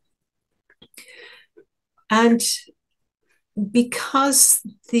 And because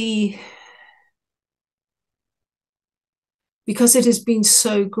it has been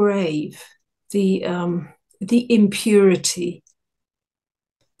so grave, the impurity,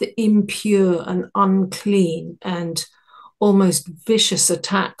 the impure and unclean and almost vicious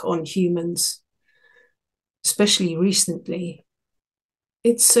attack on humans, especially recently,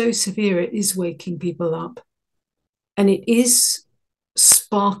 it's so severe, it is waking people up. And it is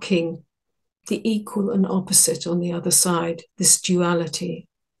sparking the equal and opposite on the other side, this duality.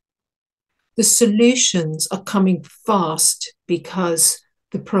 The solutions are coming fast because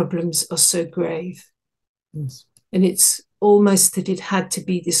the problems are so grave. Yes. And it's almost that it had to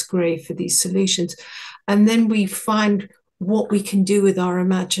be this grave for these solutions. And then we find what we can do with our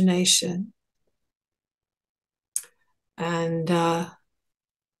imagination. And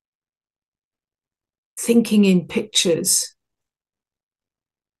thinking in pictures.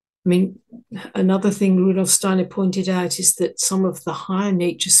 I mean, another thing Rudolf Steiner pointed out is that some of the higher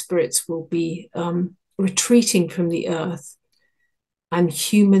nature spirits will be retreating from the earth, and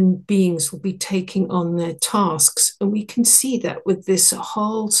human beings will be taking on their tasks. And we can see that with this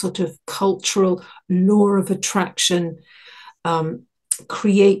whole sort of cultural law of attraction,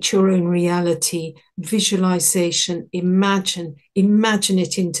 create your own reality, visualization, imagine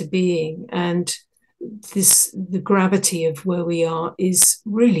it into being. And the gravity of where we are is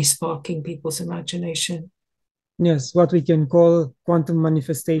really sparking people's imagination. Yes, what we can call quantum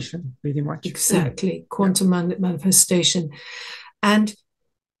manifestation, pretty much. Exactly, quantum manifestation. And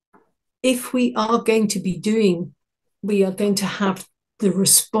if we are going to have the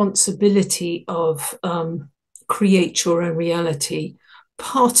responsibility of create your own reality.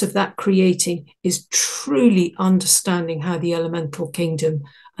 Part of that creating is truly understanding how the elemental kingdom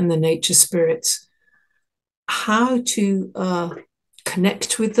and the nature spirits, how to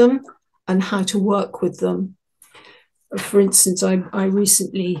connect with them, and how to work with them. For instance, I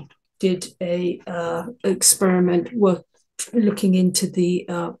recently did a experiment looking into the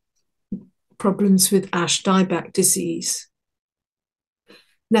problems with Ash-Dieback disease.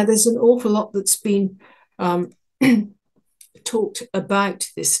 Now, there's an awful lot that's been talked about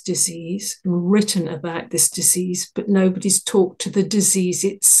this disease and written about this disease, but nobody's talked to the disease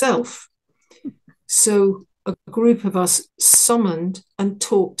itself. So a group of us summoned and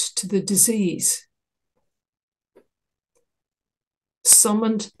talked to the disease.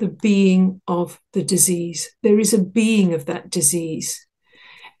 Summoned the being of the disease. There is a being of that disease,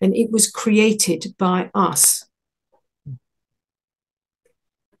 and it was created by us.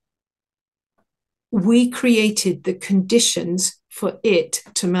 We created the conditions for it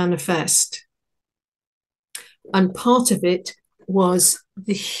to manifest. And part of it was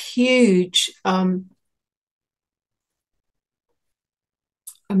the huge amount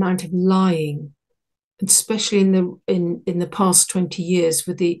of lying, especially in the past 20 years,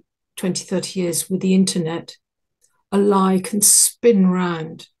 with the 20, 30 years with the internet. A lie can spin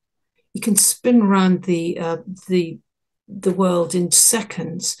round. You can spin round the world in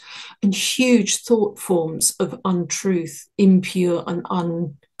seconds, and huge thought forms of untruth, impure and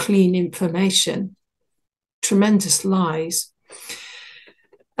unclean information, tremendous lies.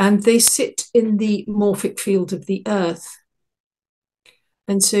 And they sit in the morphic field of the earth.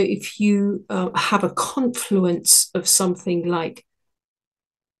 And so if you have a confluence of something like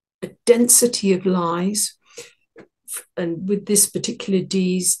a density of lies, and with this particular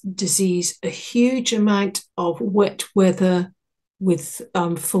disease, a huge amount of wet weather with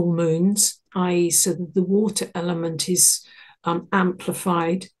full moons, i.e. so that the water element is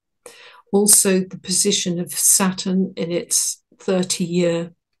amplified. Also, the position of Saturn in its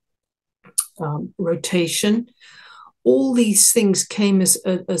 30-year rotation. All these things came as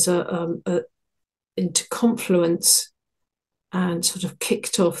into confluence and sort of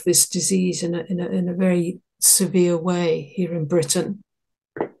kicked off this disease in a very severe way here in Britain.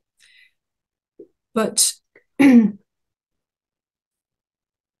 But we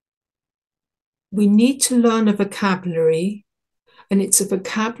need to learn a vocabulary, and it's a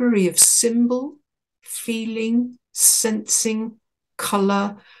vocabulary of symbol, feeling, sensing,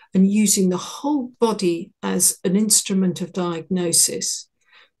 color, and using the whole body as an instrument of diagnosis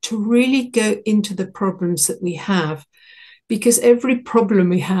to really go into the problems that we have. Because every problem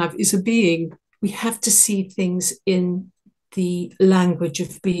we have is a being. We have to see things in the language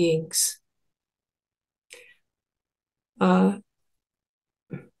of beings.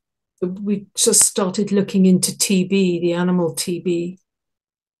 We just started looking into TB, the animal TB.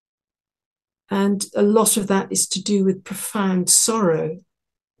 And a lot of that is to do with profound sorrow.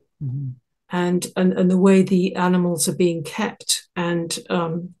 Mm-hmm. and the way the animals are being kept, and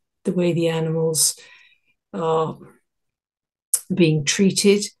the way the animals are being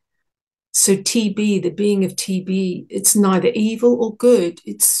treated. So TB, the being of TB, it's neither evil or good.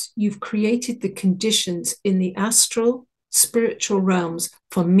 It's you've created the conditions in the astral, spiritual realms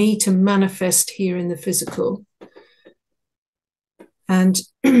for me to manifest here in the physical. And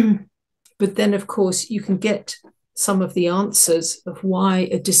but then, of course, you can get some of the answers of why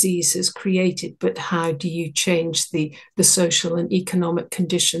a disease is created, but how do you change the social and economic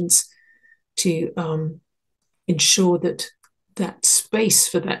conditions to ensure that that space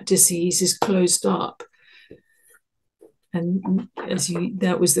for that disease is closed up? And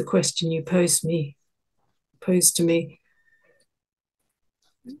that was the question you posed to me.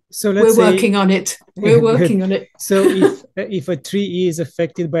 So we're working on it. We're working on it. So if a tree is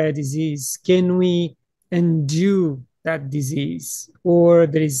affected by a disease, can we undo that disease, or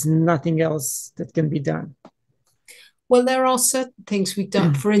there is nothing else that can be done? Well, there are certain things we've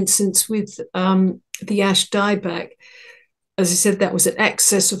done. For instance, with the Ash-Dieback, as I said, that was an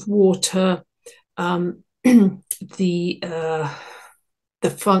excess of water. The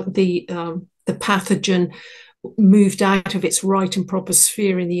pathogen moved out of its right and proper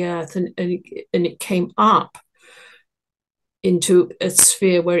sphere in the earth, and it came up into a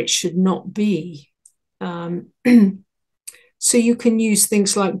sphere where it should not be. So you can use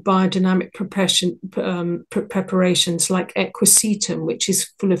things like biodynamic preparations like equisetum, which is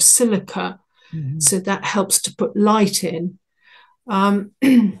full of silica. Mm-hmm. So that helps to put light in.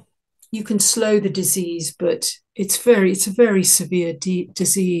 You can slow the disease, but it's a very severe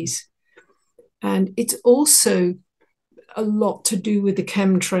disease. And it's also a lot to do with the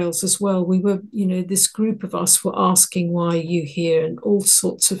chemtrails as well. We were, this group of us were asking, why are you here? And all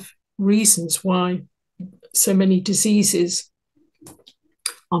sorts of reasons why so many diseases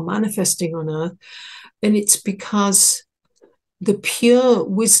are manifesting on Earth. And it's because the pure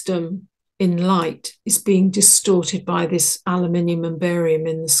wisdom in light is being distorted by this aluminium and barium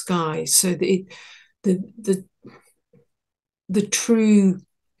in the sky. So the true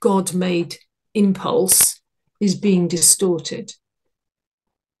God-made impulse is being distorted,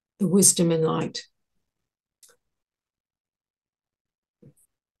 the wisdom and light.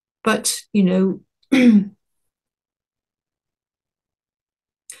 But,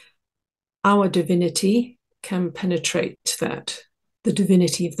 our divinity can penetrate that. The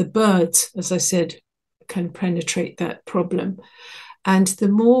divinity of the birds, as I said, can penetrate that problem. And the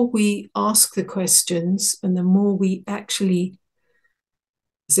more we ask the questions and the more we actually,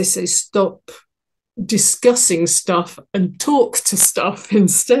 as they say, stop discussing stuff and talk to stuff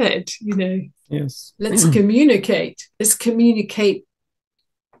instead, Yes. Let's communicate. Let's communicate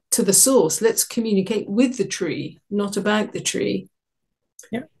to the source. Let's communicate with the tree, not about the tree.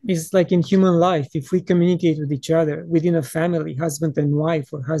 Yeah, it's like in human life, if we communicate with each other within a family, husband and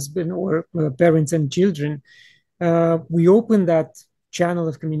wife, or husband or parents and children, we open that channel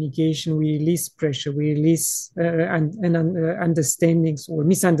of communication, we release pressure, we release understandings or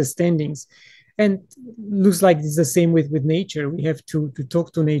misunderstandings. And looks like it's the same with nature. We have to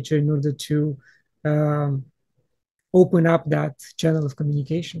talk to nature in order to open up that channel of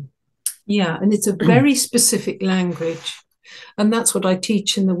communication. Yeah, and it's a very specific language. And that's what I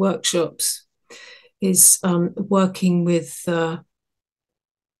teach in the workshops, is working with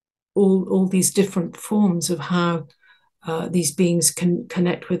all these different forms of how these beings can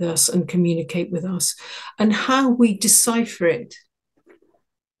connect with us and communicate with us, and how we decipher it.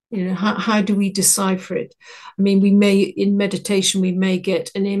 How do we decipher it? I mean, in meditation, we may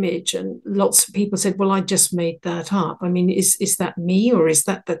get an image, and lots of people said, well, I just made that up. I mean, is that me, or is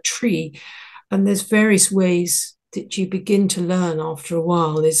that the tree? And there's various ways that you begin to learn after a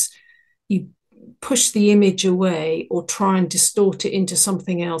while. Is you push the image away or try and distort it into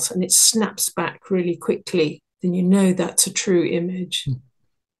something else, and it snaps back really quickly, then you know that's a true image.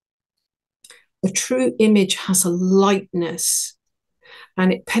 A true image has a lightness,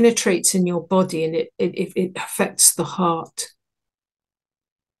 and it penetrates in your body, and it affects the heart.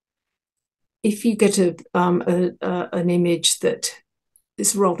 If you get an image that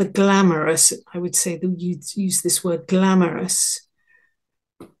is rather glamorous, I would say that you use this word glamorous,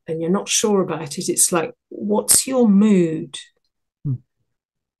 and you're not sure about it, it's like, what's your mood?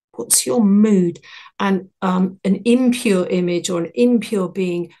 What's your mood? And an impure image or an impure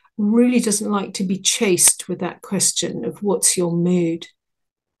being really doesn't like to be chased with that question of what's your mood.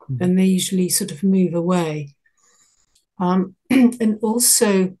 And they usually sort of move away. And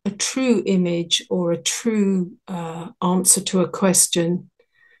also a true image or a true answer to a question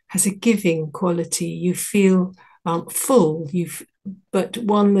has a giving quality. You feel full, but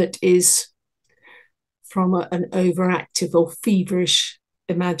one that is from an overactive or feverish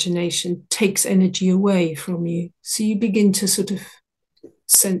imagination takes energy away from you. So you begin to sort of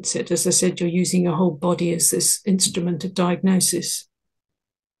sense it. As I said, you're using your whole body as this instrument of diagnosis.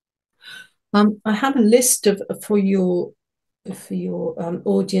 I have a list for your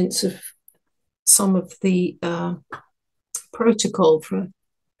audience of some of the protocol for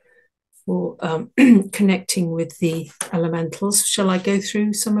connecting with the elementals. Shall I go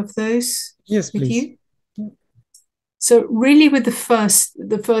through some of those? Yes, with please. You? So really, with the first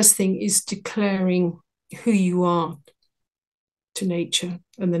thing is declaring who you are to nature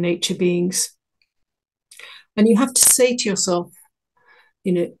and the nature beings. And you have to say to yourself,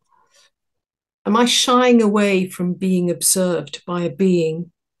 am I shying away from being observed by a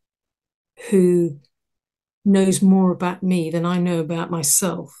being who knows more about me than I know about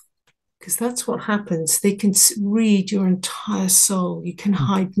myself? Because that's what happens. They can read your entire soul. You can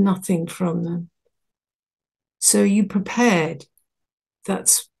hide nothing from them. So are you prepared?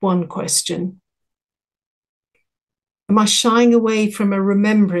 That's one question. Am I shying away from a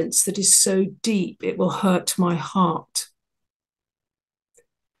remembrance that is so deep it will hurt my heart?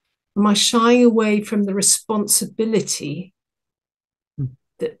 Am I shying away from the responsibility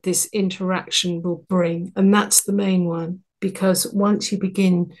that this interaction will bring? And that's the main one, because once you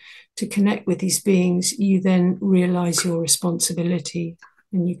begin to connect with these beings, you then realize your responsibility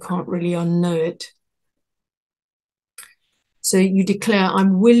and you can't really unknow it. So you declare,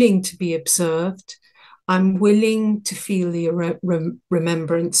 I'm willing to be observed, I'm willing to feel the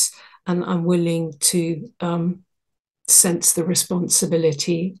remembrance, and I'm willing to sense the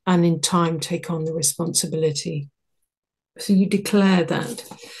responsibility, and in time take on the responsibility. So you declare that.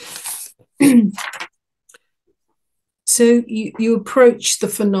 So you approach the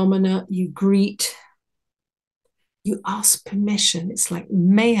phenomena, you greet, you ask permission. It's like,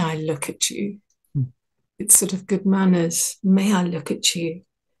 may I look at you? It's sort of good manners. May I look at you?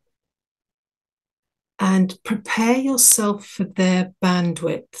 and prepare yourself for their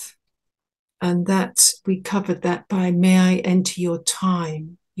bandwidth. And we covered that by, may I enter your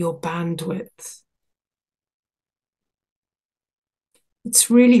time, your bandwidth. It's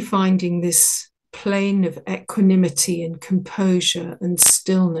really finding this plane of equanimity and composure and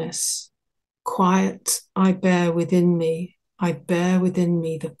stillness. Quiet, I bear within me. I bear within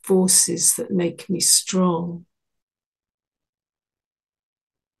me the forces that make me strong.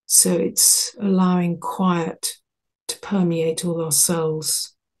 So it's allowing quiet to permeate all our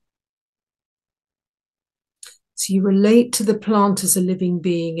cells. So you relate to the plant as a living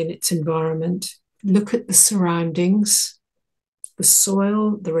being in its environment. Look at the surroundings, the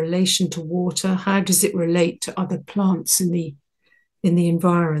soil, the relation to water. How does it relate to other plants in the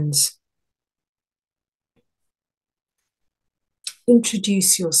environs?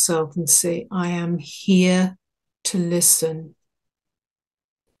 Introduce yourself and say, I am here to listen.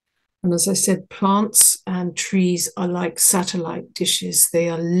 And as I said, plants and trees are like satellite dishes. They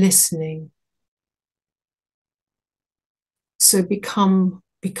are listening. So become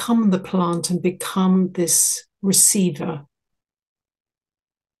the plant and become this receiver.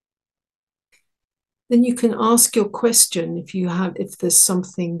 Then you can ask your question if there's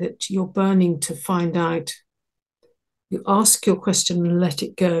something that you're burning to find out. You ask your question and let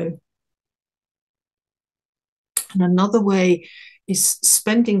it go. And another way is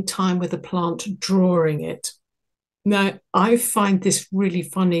spending time with a plant, drawing it. Now, I find this really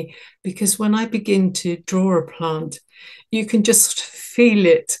funny because when I begin to draw a plant, you can just feel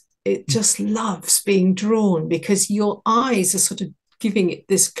it. It just loves being drawn because your eyes are sort of giving it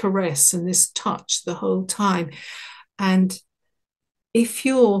this caress and this touch the whole time. And if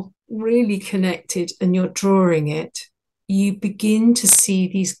you're really connected and you're drawing it, you begin to see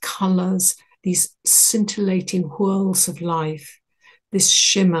these colors, these scintillating whirls of life, this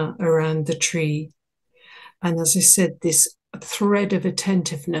shimmer around the tree. And as I said, this thread of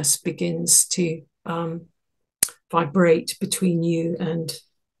attentiveness begins to vibrate between you and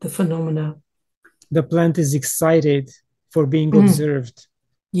the phenomena. The plant is excited for being observed.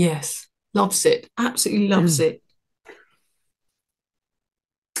 Yes, loves it, absolutely loves it.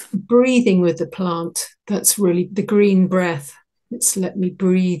 Breathing with the plant, that's really the green breath. It's let me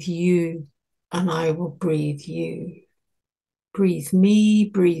breathe you, and I will breathe you. Breathe me,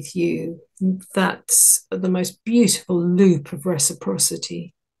 breathe you. That's the most beautiful loop of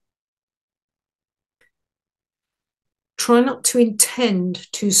reciprocity. Try not to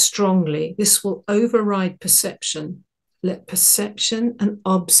intend too strongly. This will override perception. Let perception and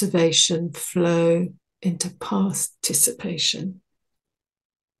observation flow into participation.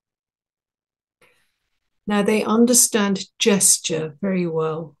 Now, they understand gesture very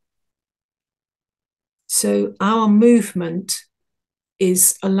well. So our movement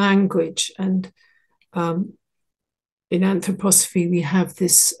is a language, and in anthroposophy, we have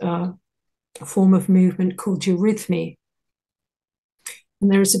this form of movement called eurythmy.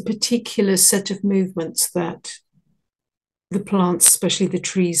 And there is a particular set of movements that the plants, especially the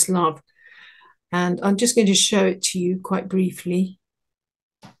trees, love. And I'm just going to show it to you quite briefly.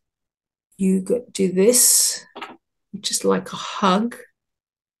 You do this, just like a hug.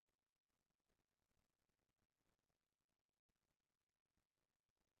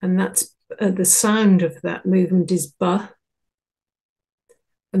 And that's the sound of that movement is ba.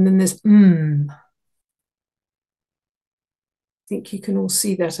 And then there's I think you can all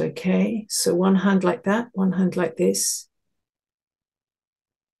see that okay. So one hand like that, one hand like this.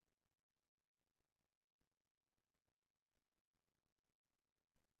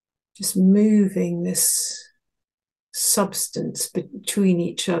 Just moving this substance between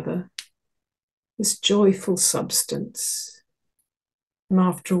each other, this joyful substance. And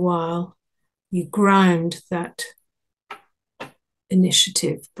after a while, you ground that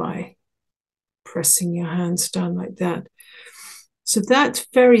initiative by pressing your hands down like that. So that's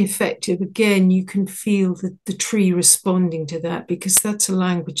very effective. Again, you can feel the tree responding to that because that's a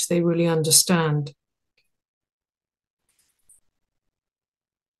language they really understand.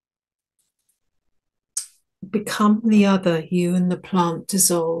 Become the other, you and the plant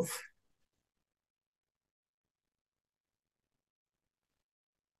dissolve.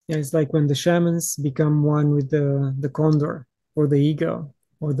 Yeah, it's like when the shamans become one with the condor or the eagle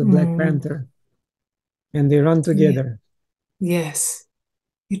or the black panther, and they run together. Yes,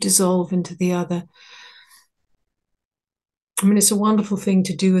 you dissolve into the other. I mean, it's a wonderful thing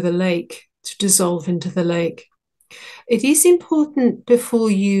to do with a lake, to dissolve into the lake. It is important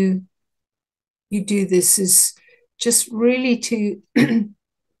before you do this is just really to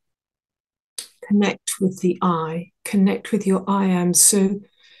connect with the I, connect with your I am. So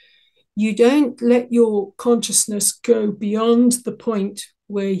you don't let your consciousness go beyond the point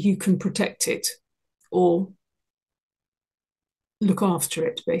where you can protect it or look after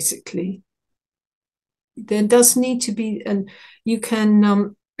it, basically. There does need to be, and you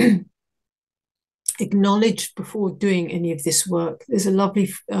can acknowledge before doing any of this work. There's a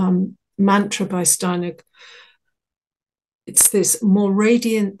lovely mantra by Steiner. It's this: more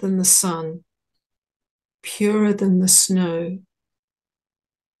radiant than the sun, purer than the snow,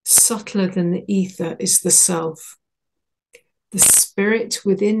 subtler than the ether is the self. The spirit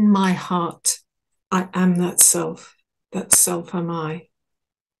within my heart, I am that self am I.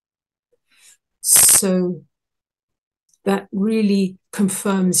 So that really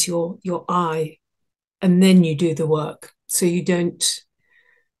confirms your I, and then you do the work, so you don't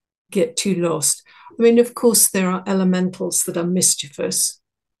get too lost. I mean, of course, there are elementals that are mischievous,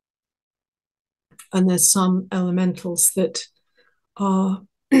 and there's some elementals that are,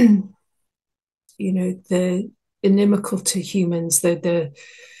 they're inimical to humans. They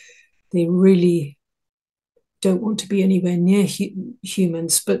really don't want to be anywhere near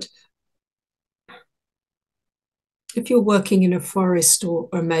humans. But if you're working in a forest or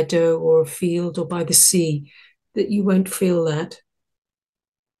a meadow or a field or by the sea, that you won't feel that.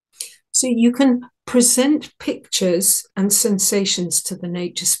 So you can present pictures and sensations to the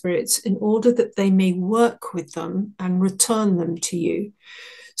nature spirits in order that they may work with them and return them to you.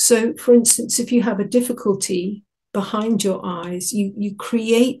 So, for instance, if you have a difficulty behind your eyes, you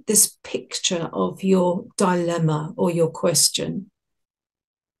create this picture of your dilemma or your question.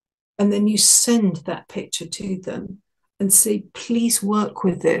 And then you send that picture to them and say, please work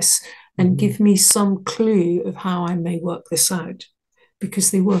with this and give me some clue of how I may work this out, because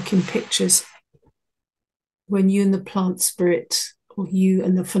they work in pictures. When you and the plant spirit, or you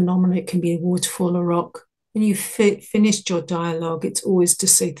and the phenomena, it can be a waterfall or rock, when you've finished your dialogue, it's always to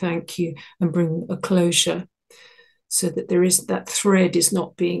say thank you and bring a closure, so that that thread is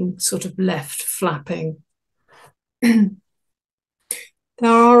not being sort of left flapping. There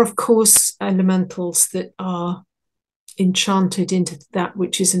are, of course, elementals that are enchanted into that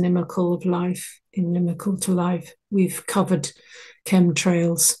which is inimical of life, inimical to life. We've covered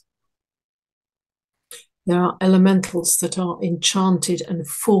chemtrails. There are elementals that are enchanted and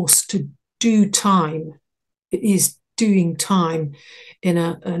forced to do time. It is doing time in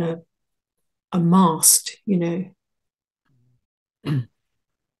a mast,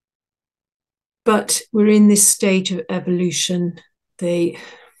 But we're in this stage of evolution. They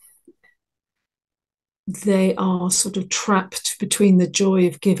are sort of trapped between the joy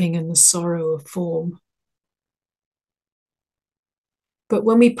of giving and the sorrow of form. But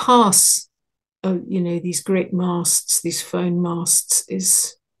when we pass, these great masts, these phone masts,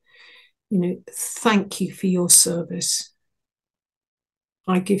 is, thank you for your service.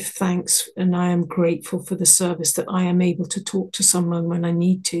 I give thanks and I am grateful for the service that I am able to talk to someone when I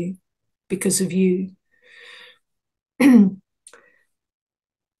need to because of you.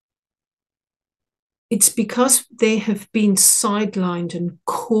 It's because they have been sidelined and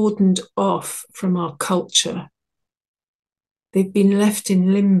cordoned off from our culture. They've been left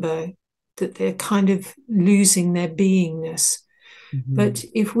in limbo, that they're kind of losing their beingness. But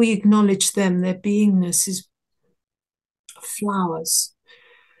if we acknowledge them, their beingness is flowers.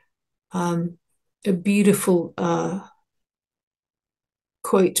 A beautiful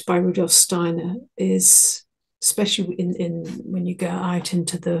quote by Rudolf Steiner is, especially in when you go out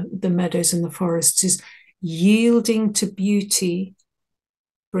into the meadows and the forests, is yielding to beauty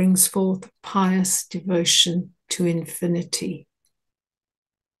brings forth pious devotion to infinity.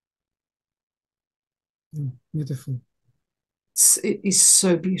 Beautiful. It is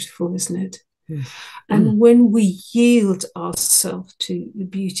so beautiful, isn't it? Yes. And when we yield ourselves to the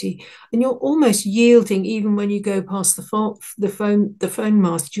beauty, and you're almost yielding, even when you go past the phone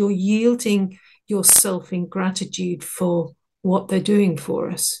mast, you're yielding yourself in gratitude for what they're doing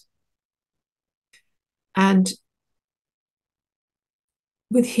for us. And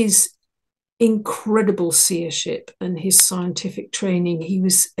with his incredible seership and his scientific training, he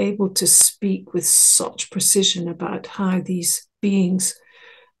was able to speak with such precision about how these beings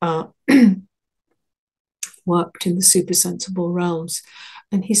worked in the supersensible realms.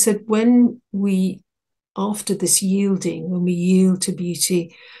 And he said, after this yielding, when we yield to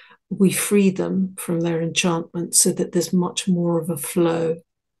beauty, we free them from their enchantment so that there's much more of a flow.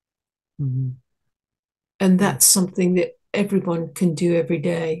 And that's something that everyone can do every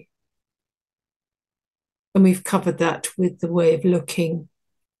day. And we've covered that with the way of looking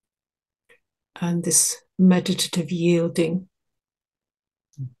and this meditative yielding.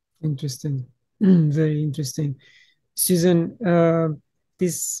 Interesting. Very interesting. Susan,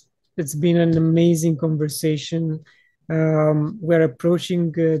 this It's been an amazing conversation. We're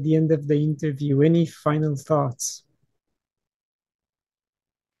approaching the end of the interview. Any final thoughts?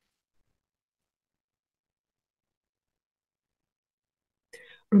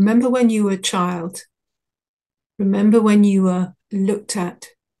 Remember when you were a child. Remember when you were looked at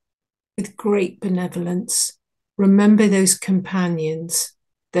with great benevolence. Remember those companions.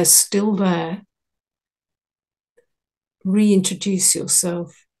 They're still there. Reintroduce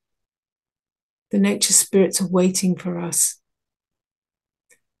yourself. The nature spirits are waiting for us,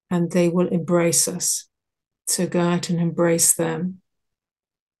 and they will embrace us. So go out and embrace them.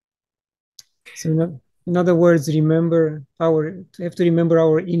 So in other words, have to remember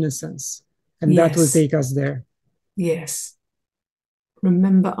our innocence, and that will Yes. take us there. Yes.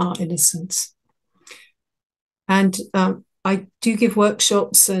 Remember our innocence. And I do give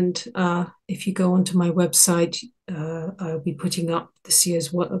workshops, and if you go onto my website, I'll be putting up this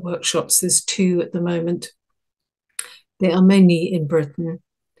year's workshops. There's 2 at the moment. They are mainly in Britain.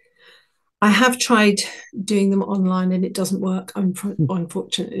 I have tried doing them online and it doesn't work.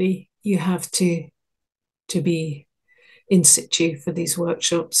 Unfortunately, you have to be in situ for these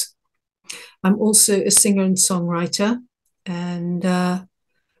workshops. I'm also a singer and songwriter, and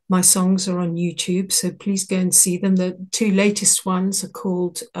my songs are on YouTube, so please go and see them. The 2 latest ones are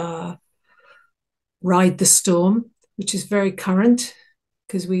called Ride the Storm, which is very current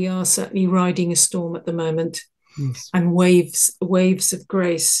because we are certainly riding a storm at the moment. Yes. And Waves of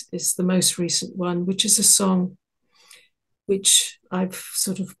Grace is the most recent one, which is a song which I've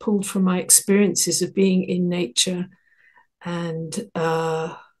sort of pulled from my experiences of being in nature, and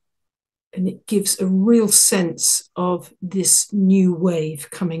it gives a real sense of this new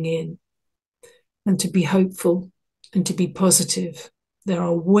wave coming in, and to be hopeful and to be positive. There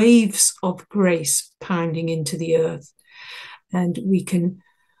are waves of grace pounding into the earth, and we can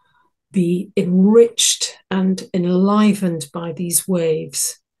be enriched and enlivened by these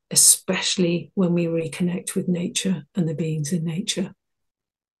waves, especially when we reconnect with nature and the beings in nature.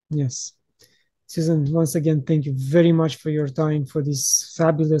 Yes. Susan, once again, thank you very much for your time for this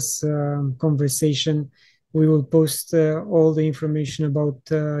fabulous conversation. We will post all the information about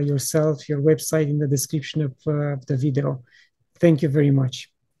yourself, your website in the description of the video. Thank you very much.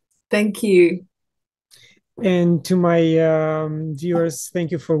 Thank you. And to my viewers,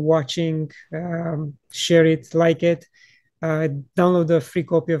 thank you for watching. Share it, like it. Download a free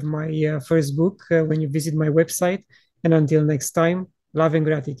copy of my first book when you visit my website. And until next time, love and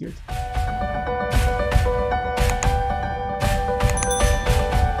gratitude.